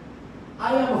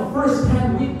 I am a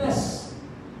first-hand witness.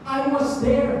 I was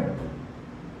there.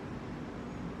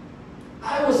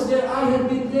 I was there. I had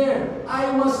been there.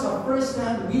 I was a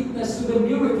first-hand witness to the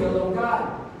miracle of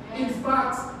God. In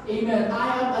fact, amen,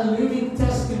 I am a living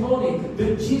testimony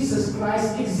that Jesus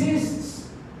Christ exists.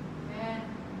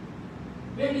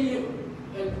 Maybe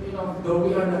though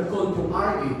we are not called to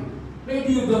argue,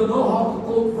 maybe you don't know how to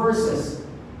quote verses,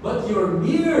 but your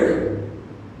mere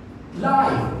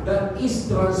life that is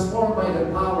transformed by the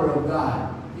power of God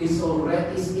is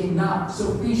enough,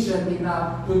 sufficient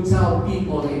enough to tell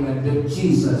people, amen, that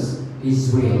Jesus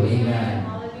is real. Amen.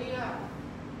 Hallelujah.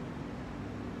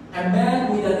 A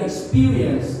man with an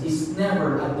experience is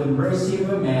never at the mercy of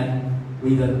a man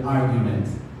with an argument.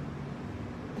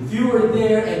 If you were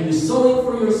there and you saw it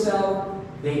for yourself,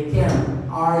 they can't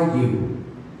argue.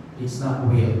 It's not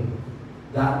real.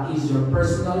 That is your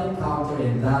personal encounter,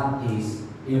 and that is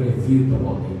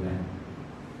irrefutable. Amen.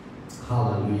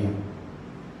 Hallelujah.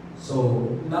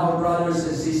 So now, brothers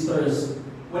and sisters,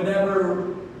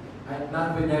 amen,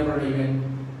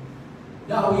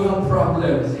 now we have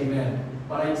problems, amen.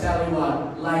 But I tell you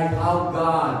what, like how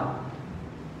God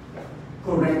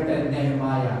corrected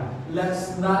Nehemiah,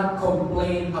 let's not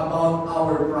complain about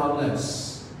our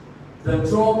problems. The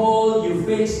trouble you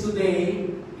face today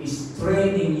is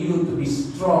training you to be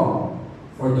strong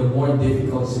for the more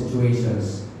difficult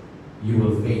situations you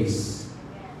will face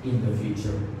in the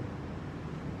future.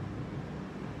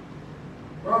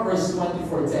 Proverbs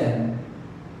 24:10.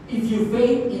 If you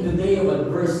faint in the day of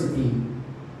adversity,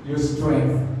 your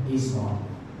strength is gone.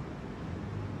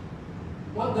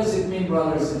 What does it mean,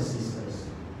 brothers and sisters?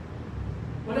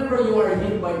 Whenever you are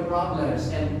hit by problems,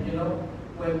 and you know,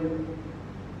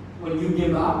 when you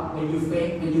give up, when you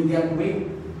faint, when you get weak,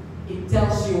 it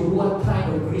tells you what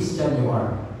kind of Christian you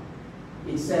are.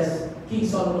 It says, King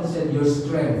Solomon said, your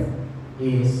strength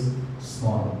is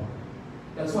small.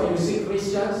 That's why you see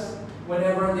Christians,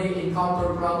 whenever they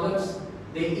encounter problems,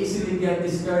 they easily get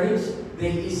discouraged,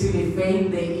 they easily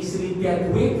faint, they easily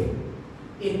get weak.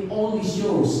 It only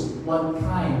shows what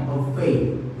kind of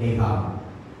faith they have.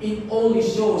 It only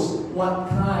shows what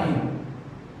kind,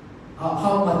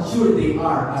 how mature they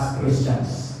are as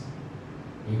Christians.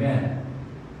 Amen.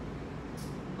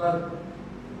 But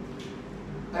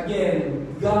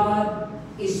again, God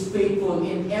is faithful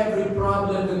in every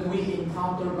problem that we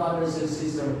encounter, brothers and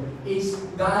sisters.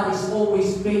 God is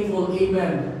always faithful,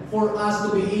 amen, for us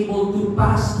to be able to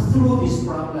pass through these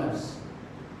problems.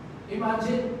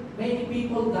 Imagine, many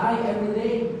people die every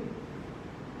day.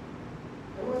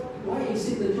 Why is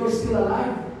it that you're still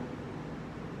alive?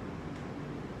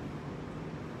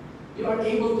 You are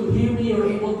able to hear me, you're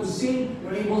able to sing,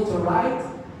 you're able to write,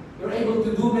 you're able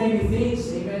to do many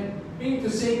things, amen. Meaning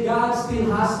to say, God still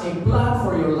has a plan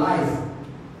for your life.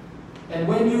 And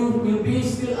when you will be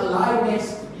still alive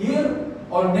next year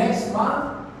or next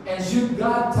month, and should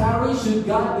God tarry, should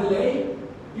God delay,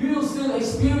 you will still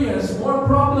experience more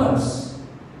problems.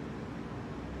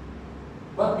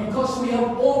 But because we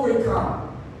have overcome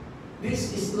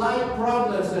these slight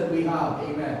problems that we have,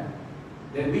 amen,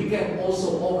 then we can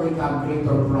also overcome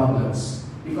greater problems.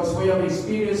 Because we have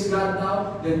experienced God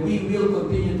now, then we will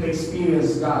continue to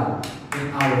experience God in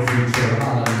our future.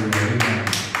 Hallelujah. Amen.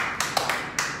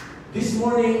 This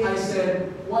morning I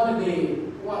said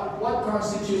what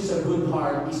constitutes a good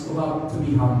heart is to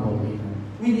be humble. Amen.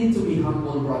 We need to be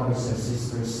humble, brothers and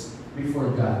sisters,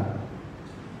 before God.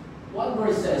 One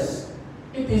verse says,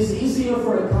 it is easier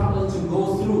for a camel to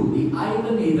go through the eye of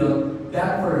the needle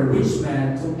than for a rich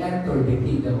man to enter the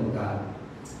kingdom of God.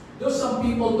 Though some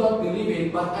people don't believe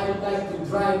it, but I would like to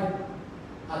drive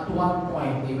at one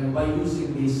point, even by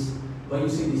using this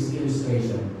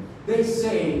illustration. They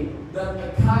say that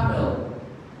a camel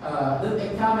in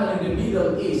the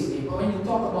Middle East, when you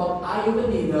talk about eye of the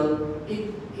needle,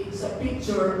 it's a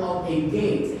picture of a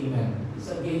gate, amen. It's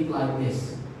a gate like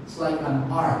this. It's like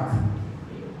an ark.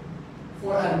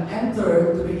 For an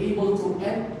enter to be able to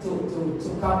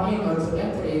come in or to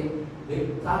enter in, the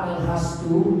camel has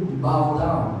to bow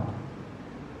down,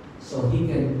 so he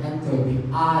can enter the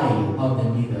eye of the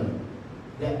needle,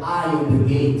 the eye of the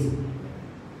gate.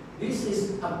 This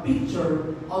is a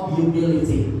picture of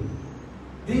humility.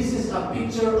 This is a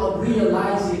picture of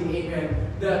realizing,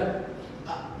 amen, that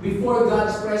before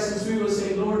God's presence we will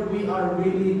say, Lord, we are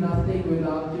really nothing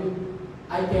without you.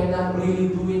 I cannot really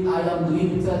do it. I am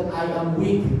limited. I am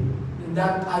weak. In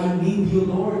that I need you,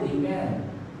 Lord.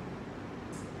 Amen.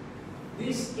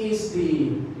 This is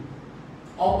the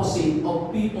opposite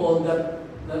of people that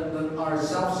are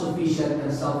self-sufficient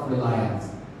and self-reliant.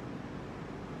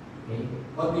 Okay?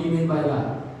 What do you mean by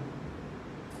that?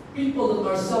 People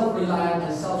that are self-reliant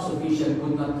and self-sufficient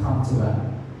would not come to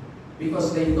God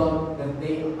because they thought that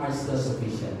they are still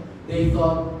sufficient. They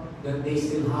thought that they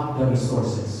still have the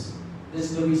resources.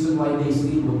 That's the reason why they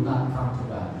still would not come to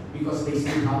God, because they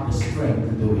still have the strength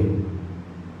to do it.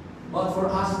 But for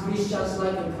us Christians,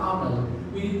 like a camel,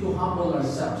 we need to humble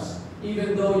ourselves.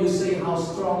 Even though you say how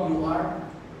strong you are,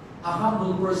 a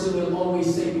humble person will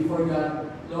always say before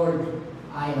God, Lord,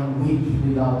 I am weak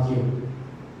without you.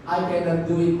 I cannot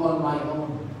do it on my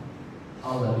own.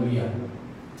 Hallelujah.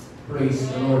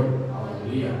 Praise the Lord.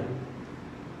 Hallelujah.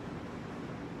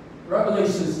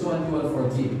 Revelations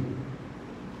 21:14.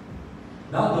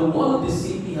 Now the wall of the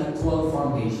city had 12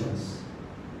 foundations.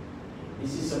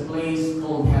 This is a place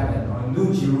called heaven, or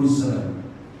New Jerusalem.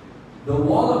 The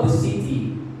wall of the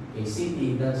city, a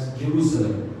city that's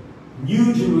Jerusalem,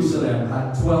 New Jerusalem,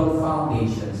 had 12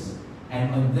 foundations,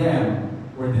 and on them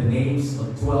were the names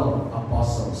of 12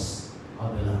 apostles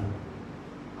of the Lamb.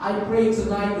 I pray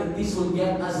tonight that this will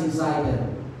get us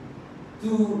excited to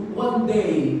one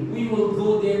day we will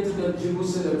go there to the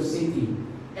Jerusalem city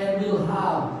and we'll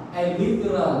have a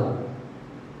literal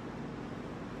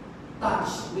touch.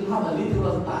 We'll have a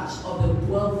literal touch of the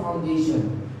 12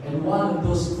 foundation. And one of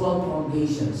those 12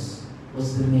 foundations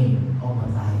was the name of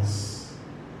Matthias.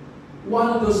 One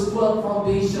of those 12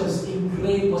 foundations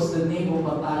engraved was the name of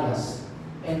Matthias.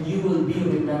 And you will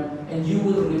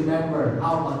remember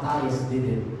how Matthias did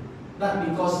it. Not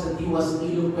because that he was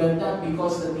eloquent, not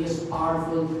because that he is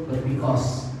powerful, but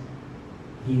because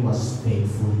he was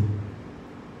faithful.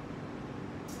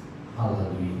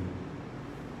 Hallelujah.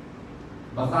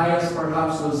 Matthias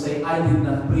perhaps will say, I did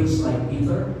not preach like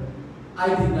Peter.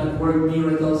 I did not work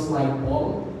miracles like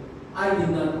Paul. I did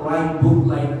not write book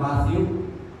like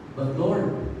Matthew. But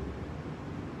Lord,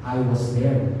 I was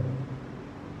there.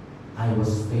 I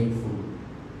was faithful.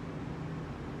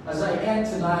 As I end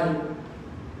tonight,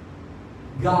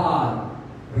 God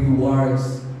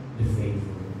rewards the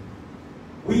faithful.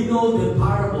 We know the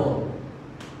parable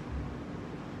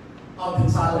of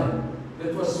the talent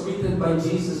that was written by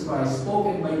Jesus Christ,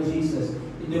 spoken by Jesus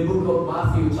in the book of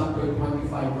Matthew chapter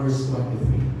 25 verse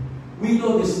 23. We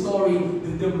know the story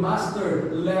that the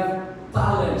master left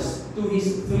talents to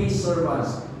his 3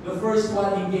 servants. The first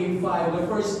one he gave 5,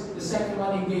 the second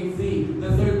one he gave 3,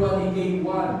 the third one he gave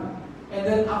 1. And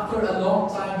then after a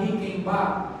long time he came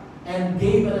back and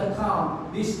gave an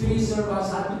account. These 3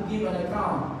 servants had to give an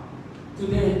account to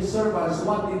their servants.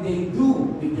 What did they do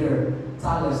with their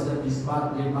talents that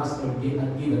their master had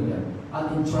given them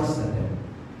and entrusted them?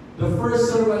 The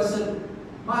first servant said,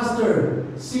 Master,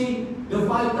 see the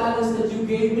 5 talents that you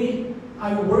gave me,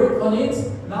 I worked on it,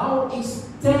 now it's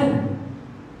 10.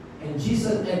 And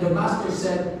the master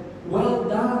said, well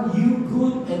done, you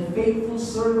good and faithful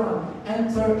servant.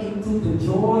 Enter into the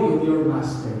joy of your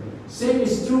master. Same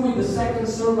is true with the second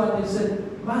servant. He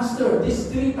said, Master, these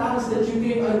 3 talents that you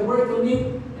gave, I worked on it.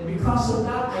 And because of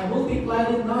that, I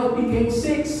multiplied it. Now it became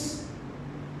 6.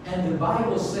 And the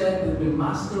Bible said that the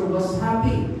master was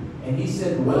happy. And he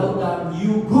said, well done,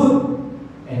 you good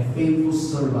and faithful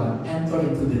servant. Enter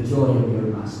into the joy of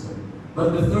your master.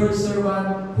 But the third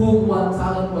servant, whom 1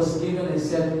 talent was given, and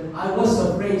said, I was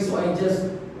afraid, so I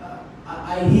just,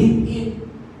 I hid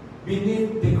it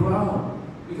beneath the ground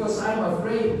because I'm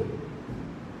afraid.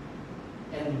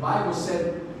 And the Bible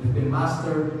said that the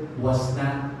master was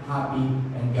not happy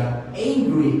and got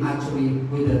angry actually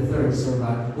with the third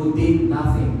servant who did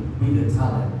nothing with the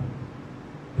talent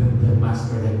that the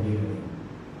master had given him.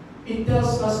 It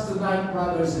tells us tonight,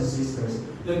 brothers and sisters,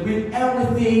 that with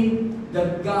everything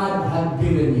that God had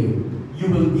given you,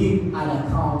 you will give an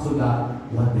account to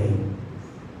God one day.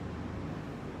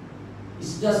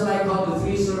 It's just like how the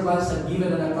 3 servants had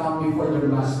given an account before their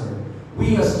master.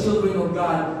 We as children of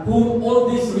God, whom all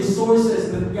these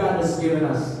resources that God has given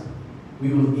us,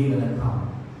 we will give an account.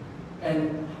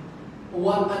 And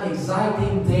what an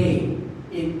exciting day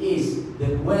it is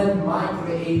that when my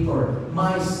Creator,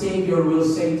 my Savior will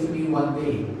say to me one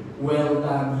day, well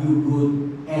done, you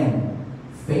good and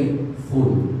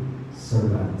faithful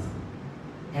servant.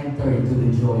 Enter into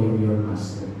the joy of your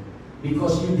master.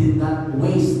 Because you did not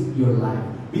waste your life.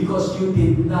 Because you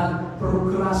did not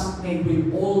procrastinate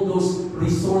with all those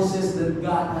resources that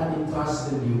God had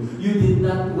entrusted you. You did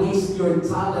not waste your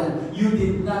talent. You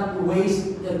did not waste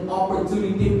an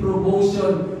opportunity,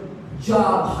 promotion,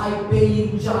 job,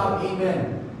 high-paying job,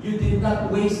 amen. You did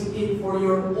not waste it for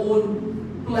your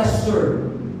own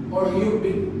pleasure. Or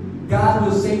God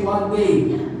will say one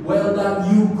day, well done,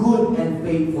 you good and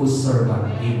faithful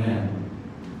servant. Amen.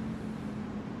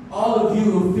 All of you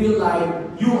who feel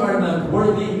like you are not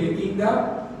worthy in the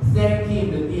kingdom, thank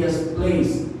Him that He has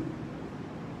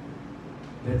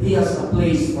a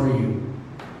place for you.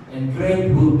 And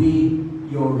great will be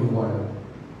your reward.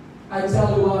 I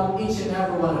tell you what, each and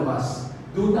every one of us,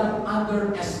 do not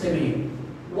underestimate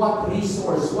what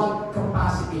resource, what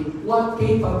capacity, what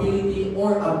capability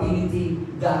or ability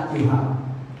that you have.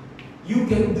 You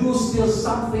can do still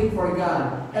something for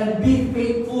God and be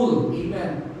faithful,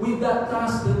 amen, with that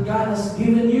task that God has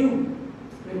given you.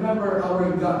 Remember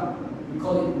our God, we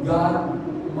call it God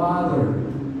Mother,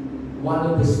 one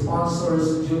of the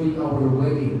sponsors during our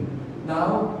wedding.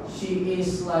 Now, she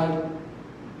is like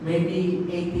maybe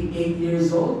 88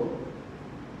 years old.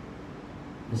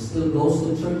 She still goes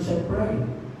to church and pray.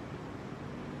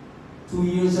 2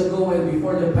 years ago and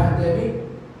before the pandemic,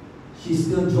 she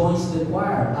still joins the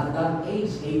choir at that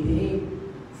age, 88.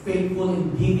 Faithful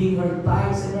in giving her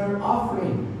tithes and her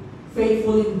offering.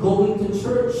 Faithful in going to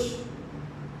church.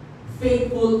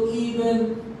 Faithful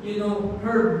even,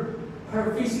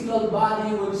 her physical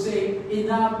body would say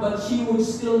enough, but she would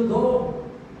still go.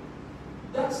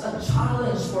 That's a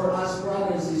challenge for us,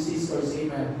 brothers and sisters,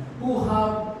 amen, who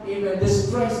have, amen, the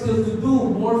strength still to do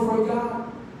more for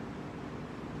God.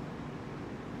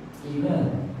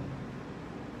 Amen.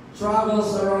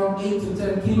 Travels around 8 to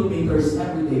 10 kilometers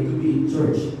every day to be in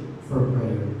church for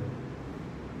prayer.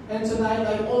 And tonight,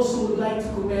 I also would like to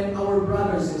commend our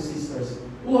brothers and sisters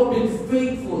who have been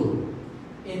faithful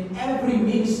in every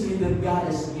ministry that God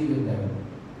has given them.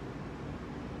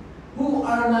 Who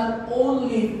are not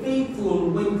only faithful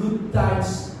when good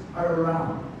times are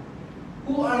around.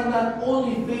 Who are not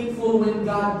only faithful when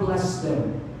God bless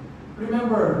them.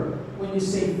 Remember, when you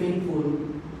say faithful,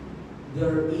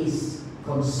 there is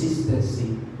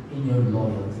consistency in your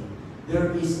loyalty.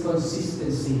 There is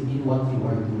consistency in what you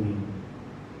are doing.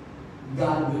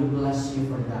 God will bless you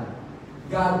for that.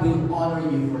 God will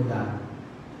honor you for that.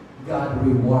 God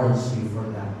rewards you for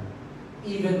that.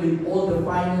 Even with all the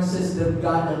finances that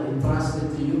God has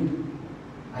entrusted to you,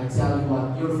 I tell you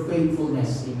what, your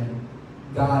faithfulness, amen,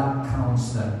 God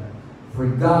counts that. For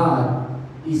God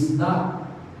is not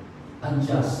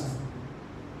unjust.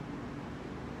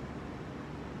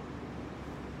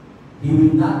 He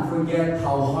will not forget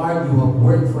how hard you have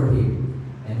worked for Him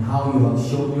and how you have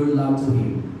shown your love to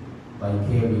Him by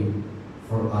caring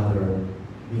for other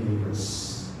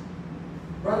believers.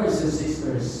 Brothers and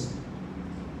sisters,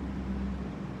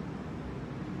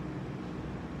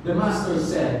 the Master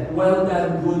said, "Well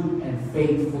done, good and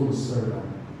faithful servant.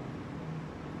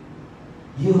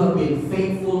 You have been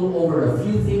faithful over a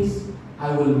few things.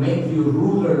 I will make you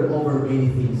ruler over many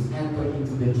things. Enter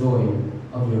into the joy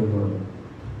of your Lord."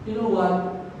 You know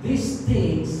what? These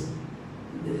things,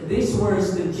 these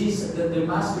words that the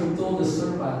Master told the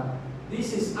servant,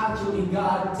 this is actually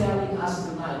God telling us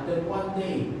tonight that one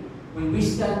day, when we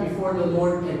stand before the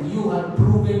Lord and you have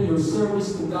proven your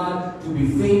service to God to be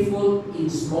faithful in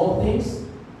small things,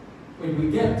 when we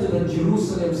get to the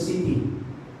Jerusalem city,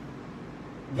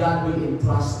 God will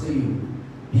entrust to you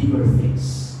bigger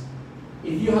things.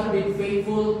 If you have been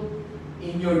faithful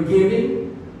in your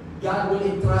giving, God will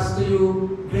entrust to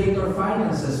you greater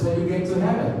finances when you get to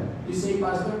heaven. You say,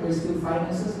 "Pastor, there's still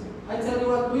finances?" I tell you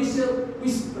what, we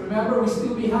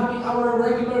still be having our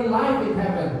regular life in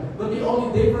heaven. But the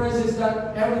only difference is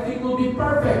that everything will be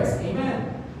perfect.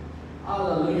 Amen.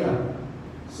 Hallelujah.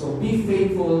 So be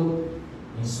faithful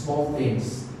in small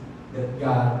things that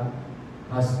God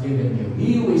has given you.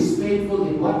 He who is faithful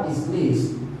in what is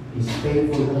least is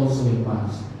faithful also in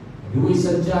much. And who is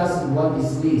unjust in what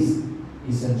is least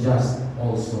is unjust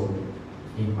also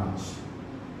in much.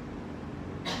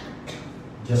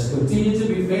 Just continue to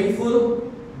be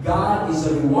faithful. God is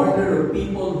a rewarder of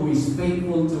people who is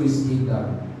faithful to His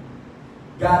kingdom.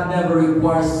 God never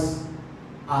requires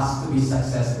us to be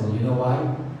successful. You know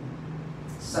why?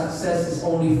 Success is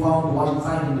only found one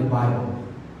time in the Bible.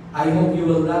 I hope you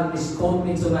will not misquote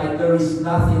me tonight. There is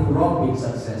nothing wrong with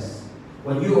success.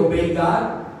 When you obey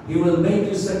God, He will make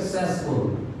you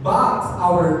successful. But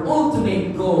our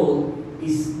ultimate goal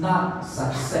is not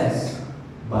success,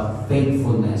 but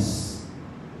faithfulness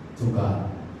to God.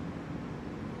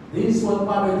 This is what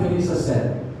Mother Teresa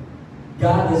said.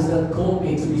 God has not called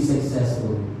me to be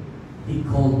successful. He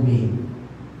called me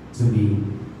to be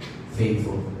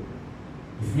faithful.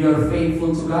 If you are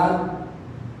faithful to God,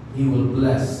 He will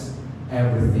bless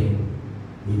everything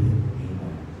with it.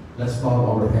 Amen. Let's bow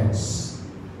our heads.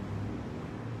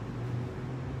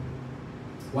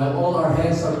 While all our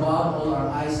heads are bowed, all our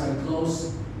eyes are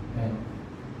closed, and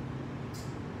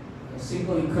a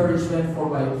simple encouragement for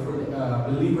the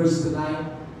believers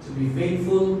tonight to be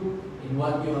faithful in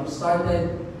what you have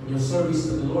started in your service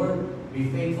to the Lord. Be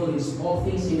faithful in small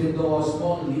things, even though how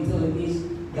small, little it is.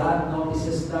 God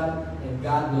notices that, and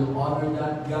God will honor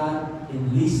that. God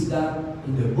enlists that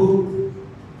in the book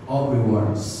of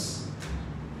rewards.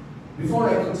 Before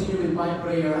I continue with my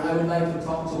prayer, I would like to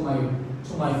talk to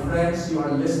my friends. You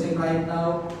are listening right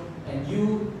now, and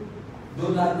you do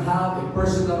not have a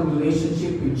personal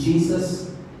relationship with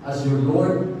Jesus as your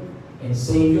Lord and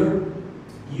Savior.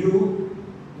 You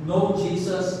know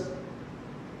Jesus,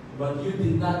 but you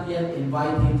did not yet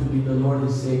invite Him to be the Lord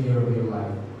and Savior of your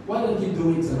life. Why don't you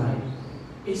do it tonight?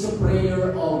 It's a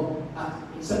prayer of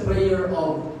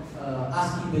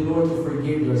asking the Lord to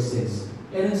forgive your sins,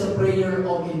 and it's a prayer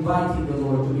of inviting the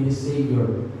Lord to be the Savior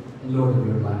and Lord of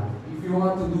your life. If you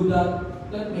want to do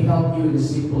that, let me help you with a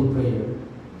simple prayer.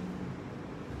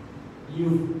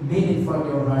 You mean it from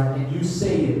your heart and you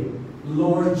say it.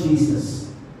 Lord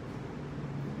Jesus,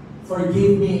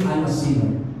 forgive me, I'm a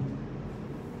sinner.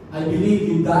 I believe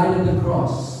you died on the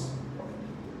cross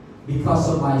because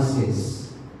of my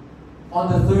sins.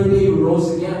 On the third day you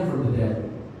rose again from the dead.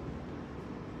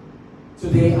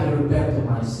 Today I repent of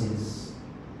my sins.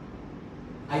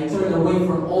 I turn away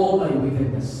from all my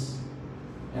wickedness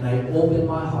and I open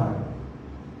my heart.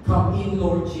 Come in,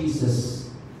 Lord Jesus.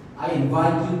 I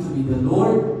invite you to be the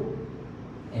Lord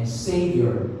and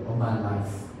Savior of my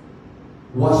life.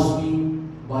 Wash me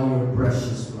by your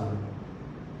precious blood.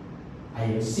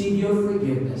 I receive your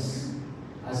forgiveness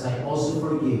as I also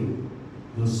forgive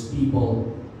those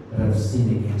people that have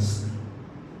sinned against me.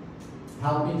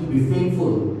 Help me to be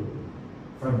faithful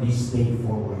from this day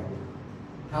forward.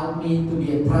 Help me to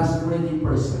be a trustworthy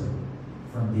person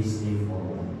from this day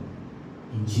forward.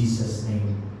 In Jesus'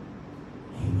 name,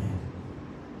 amen.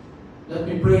 Let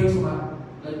me pray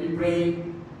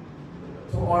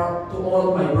to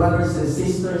all my brothers and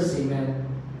sisters, amen.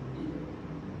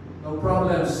 No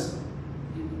problems.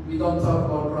 We don't talk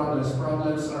about problems.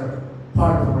 Problems are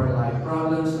part of our life.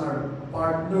 Problems are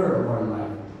partner of our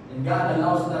life. And God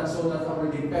allows that so that our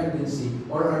dependency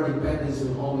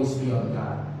will always be on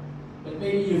God. But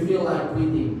maybe you feel like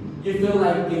quitting. You feel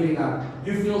like giving up.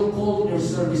 You feel cold in your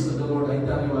service to the Lord. I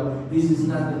tell you what, this is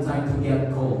not the time to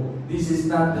get cold. This is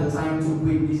not the time to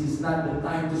quit. This is not the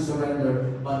time to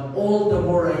surrender. But all the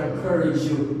more I encourage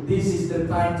you, this is the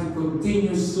time to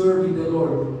continue serving the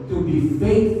Lord, to be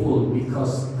faithful,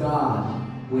 because God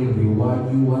will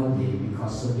reward you one day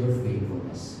because of your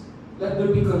faithfulness. Let there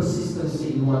be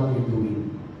consistency in what you're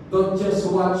doing. Don't just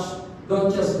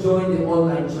join the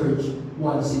online church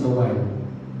once in a while.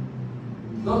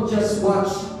 Don't just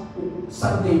watch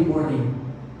Sunday morning.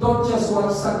 Don't just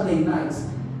watch Sunday night.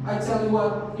 I tell you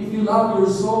what, if you love your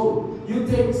soul, you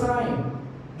take time.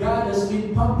 God has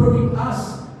been pampering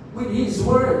us with His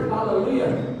Word.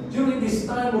 Hallelujah. During this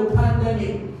time of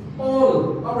pandemic,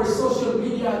 all our social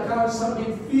media accounts have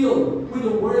been filled with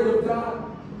the Word of God.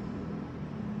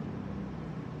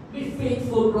 Be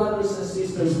faithful, brothers and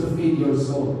sisters, to feed your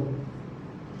soul.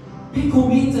 Be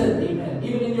committed, amen,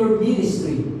 even in your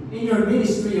ministry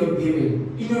of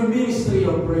giving, in your ministry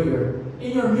of prayer,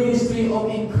 in your ministry of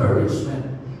encouragement.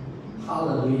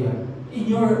 Hallelujah. In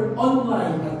your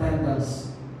online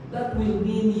attendance, that will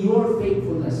mean your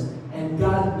faithfulness, and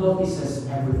God notices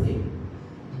everything.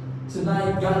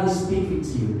 Tonight, God is speaking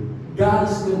to you. God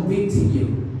is convicting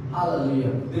you.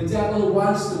 Hallelujah. The devil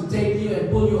wants to take you and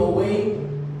pull you away.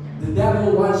 The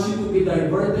devil wants you to be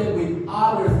diverted with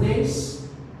other things.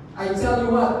 I tell you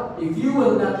what, if you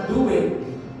will not do it,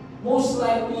 most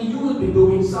likely you will be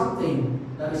doing something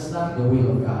that is not the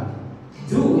will of God.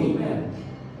 Do, amen.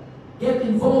 Get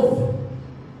involved.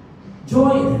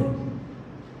 Join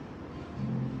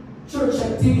church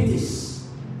activities.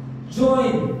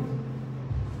 Join.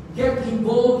 Get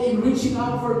involved in reaching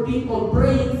out for people,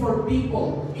 praying for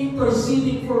people,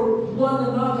 interceding for one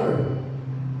another.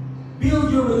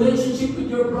 Build your relationship with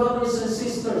your brothers and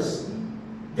sisters.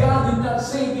 God did not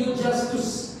save you just to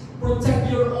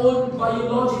protect your own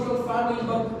biological family,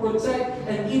 but to protect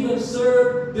and even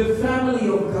serve the family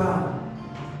of God.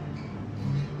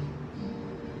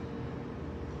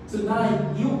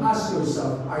 Tonight, you ask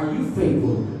yourself, are you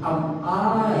faithful? Am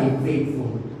I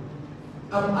faithful?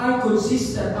 Am I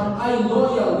consistent? Am I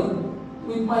loyal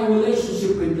with my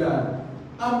relationship with God?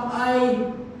 Am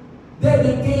I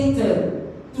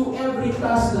dedicated to every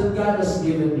task that God has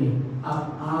given me?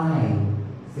 Am I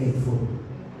faithful?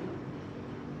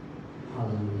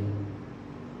 Hallelujah.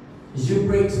 As you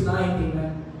pray tonight,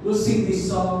 amen, we'll sing this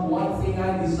song, One Thing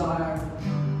I Desire.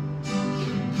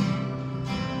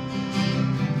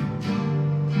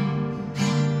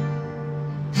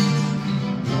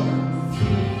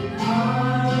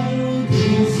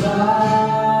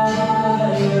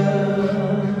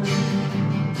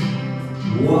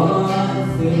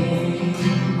 One thing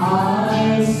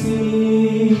I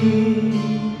see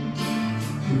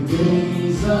to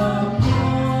gaze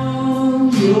upon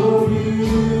your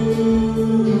beauty,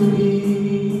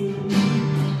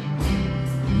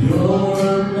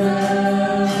 your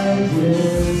majesty,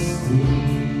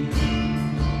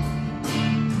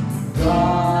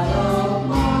 God of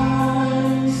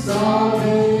my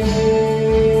salvation,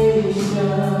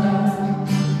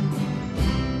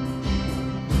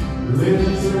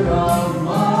 lifter of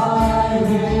my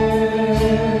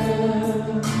head,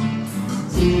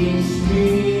 teach me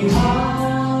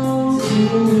how to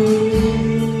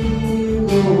live,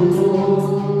 oh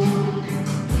Lord,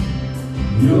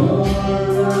 your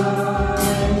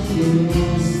righteousness.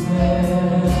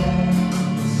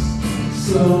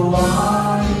 So I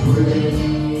pray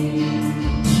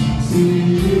to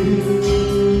you.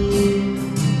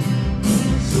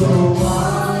 So I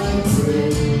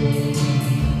pray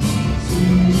to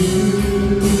you,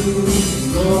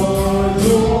 Lord,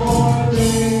 your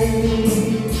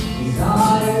name is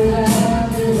higher than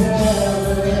the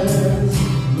heavens.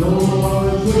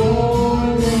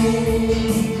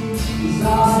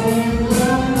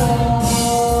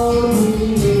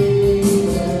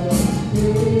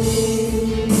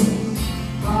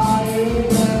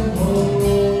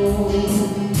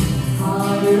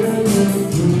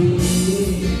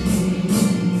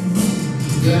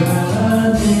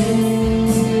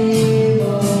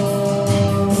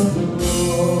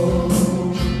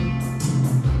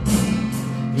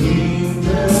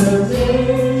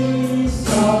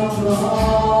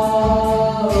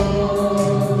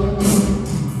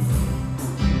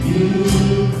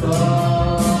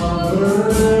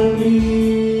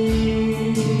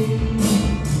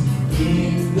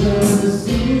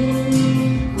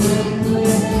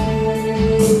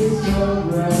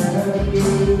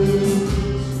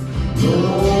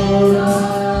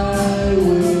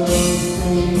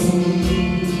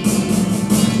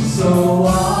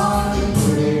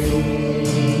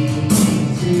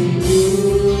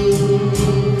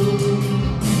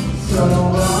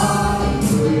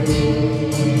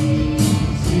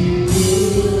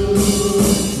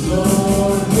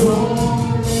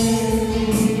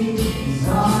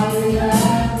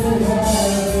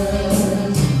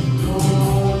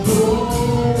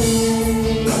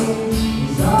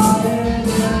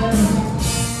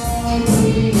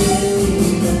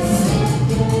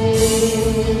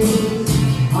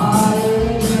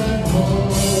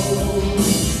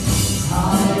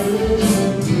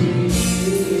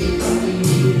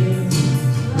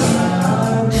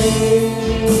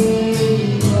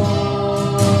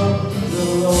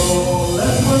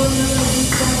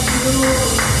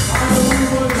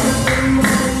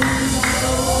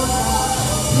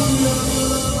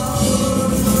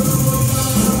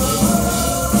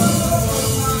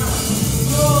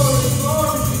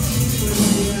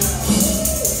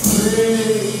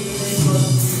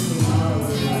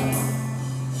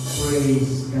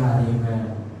 Praise God,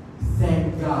 amen.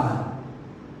 Thank God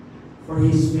for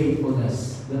His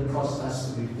faithfulness that caused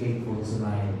us to be faithful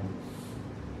tonight.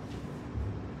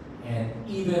 And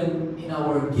even in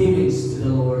our givings to the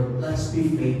Lord, let's be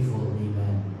faithful,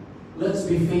 amen. Let's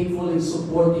be faithful in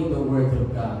supporting the Word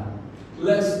of God.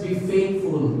 Let's be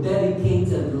faithful,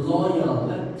 dedicated, loyal.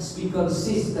 Let's be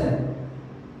consistent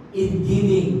in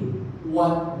giving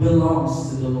what belongs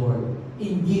to the Lord,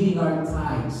 in giving our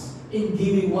tithes, in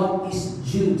giving what is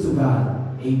due to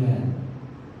God. Amen.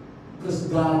 Because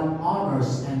God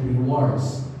honors and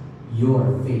rewards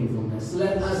your faithfulness.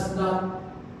 Let us not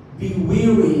be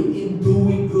weary in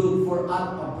doing good, for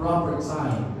at a proper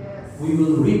time we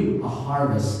will reap a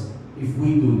harvest if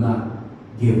we do not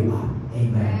give up.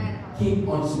 Amen. Keep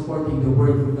on supporting the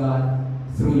Word of God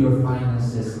through your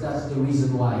finances. That's the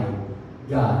reason why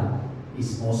God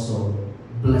is also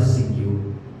blessing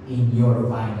you in your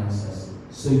finances,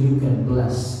 so you can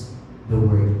bless the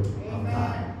Word of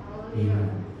God.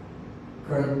 Amen.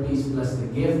 Kurt, please bless the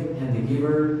gift and the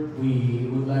giver. We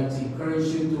would like to encourage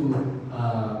you to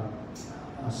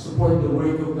support the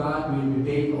Word of God. We will be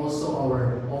paying also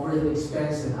our overhead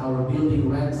expense and our building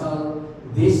rental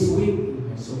this week.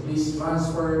 So please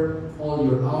transfer all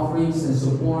your offerings and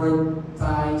support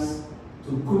tithes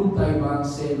to Kumtai Bank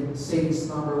savings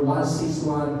number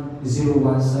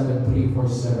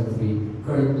 161-017-3473.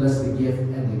 Kurt, bless the gift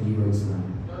and the giver tonight.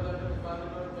 Lord, Heavenly Father,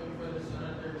 Lord, thank you for this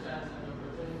another chance and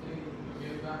opportunity to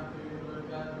give back to you, Lord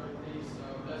God. Lord, please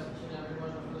bless each and every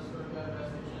one of us, Lord God.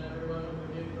 Bless each and every one of the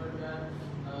gift, Lord God.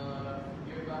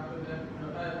 Give back to them,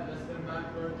 Lord God. Bless them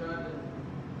back, Lord God, and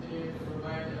continue to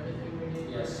provide everything we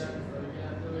need, Lord God. Lord, we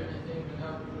cannot do anything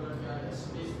without you, Lord God.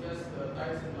 Please bless the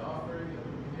tithes and the offering that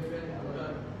will be given, Lord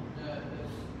God, that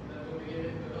will be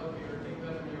given to help your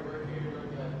kingdom and your work here, Lord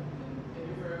God. And thank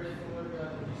you for everything, Lord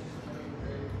God. In Jesus' name we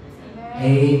pray.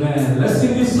 Amen. Amen. Let's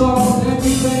sing this song. Thank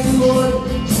you, Lord,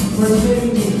 for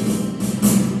saving me.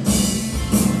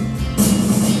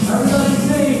 Everybody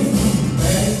sing.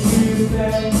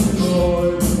 Thank you,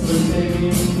 Lord, for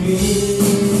saving me.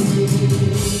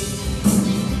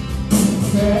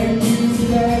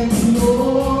 Thank you,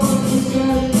 Lord, for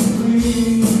setting me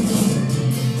free.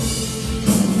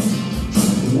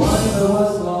 Once I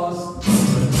was lost,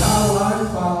 but now I'm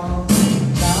found.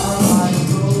 Now my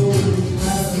soul is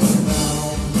heaven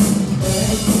bound.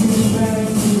 Thank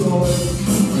you, Lord,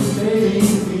 for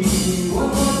saving me. One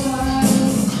more time,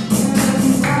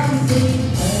 everybody sing.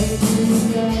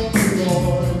 Thank you,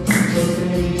 Lord, for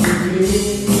saving me.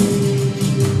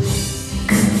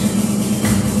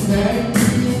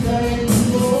 Thank you,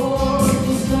 Lord,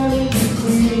 for setting me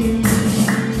free.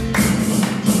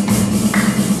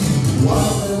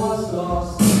 Once I was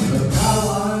lost, but now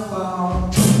I'm found.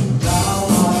 Now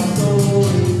my soul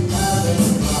is heaven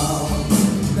bound.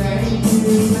 Thank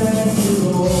you,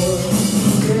 Lord,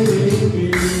 for saving me.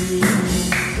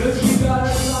 Let's give God a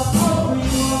clap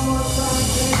offering one more time.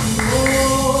 Thank you,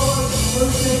 Lord, for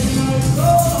saving my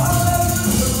soul.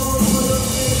 Hallelujah, Lord, for your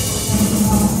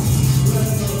faithfulness.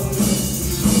 Bless the Lord.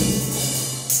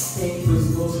 Thank you for His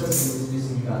closeness and His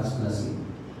missing God's blessing.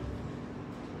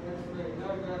 Let's pray.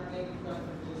 Lord God, thank you, God,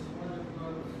 for this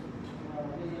wonderful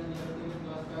vision you have given to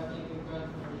us, God. Thank you, God,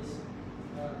 for this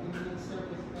evening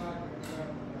service, God. And God, I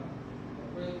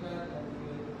pray, God, that you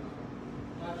will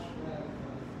touch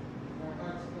our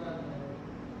hearts, God. And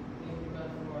thank you,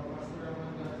 God, for our Pastor Ramon,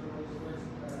 God, for his words,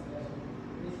 God.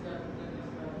 Please, God, protect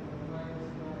us, God, from the virus,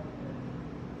 God.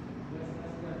 And bless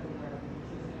us, God, tonight. In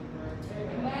Jesus' name, pray.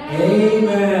 Amen.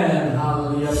 Amen.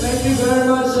 Hallelujah. Thank you very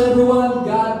much, everyone.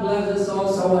 God bless us all.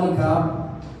 Sawadee-Kap.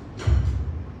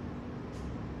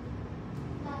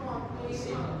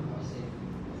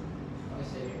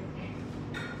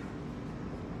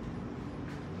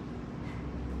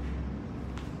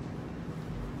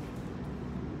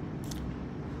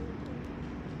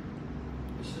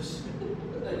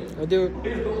 Ada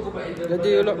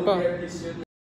ulak pa.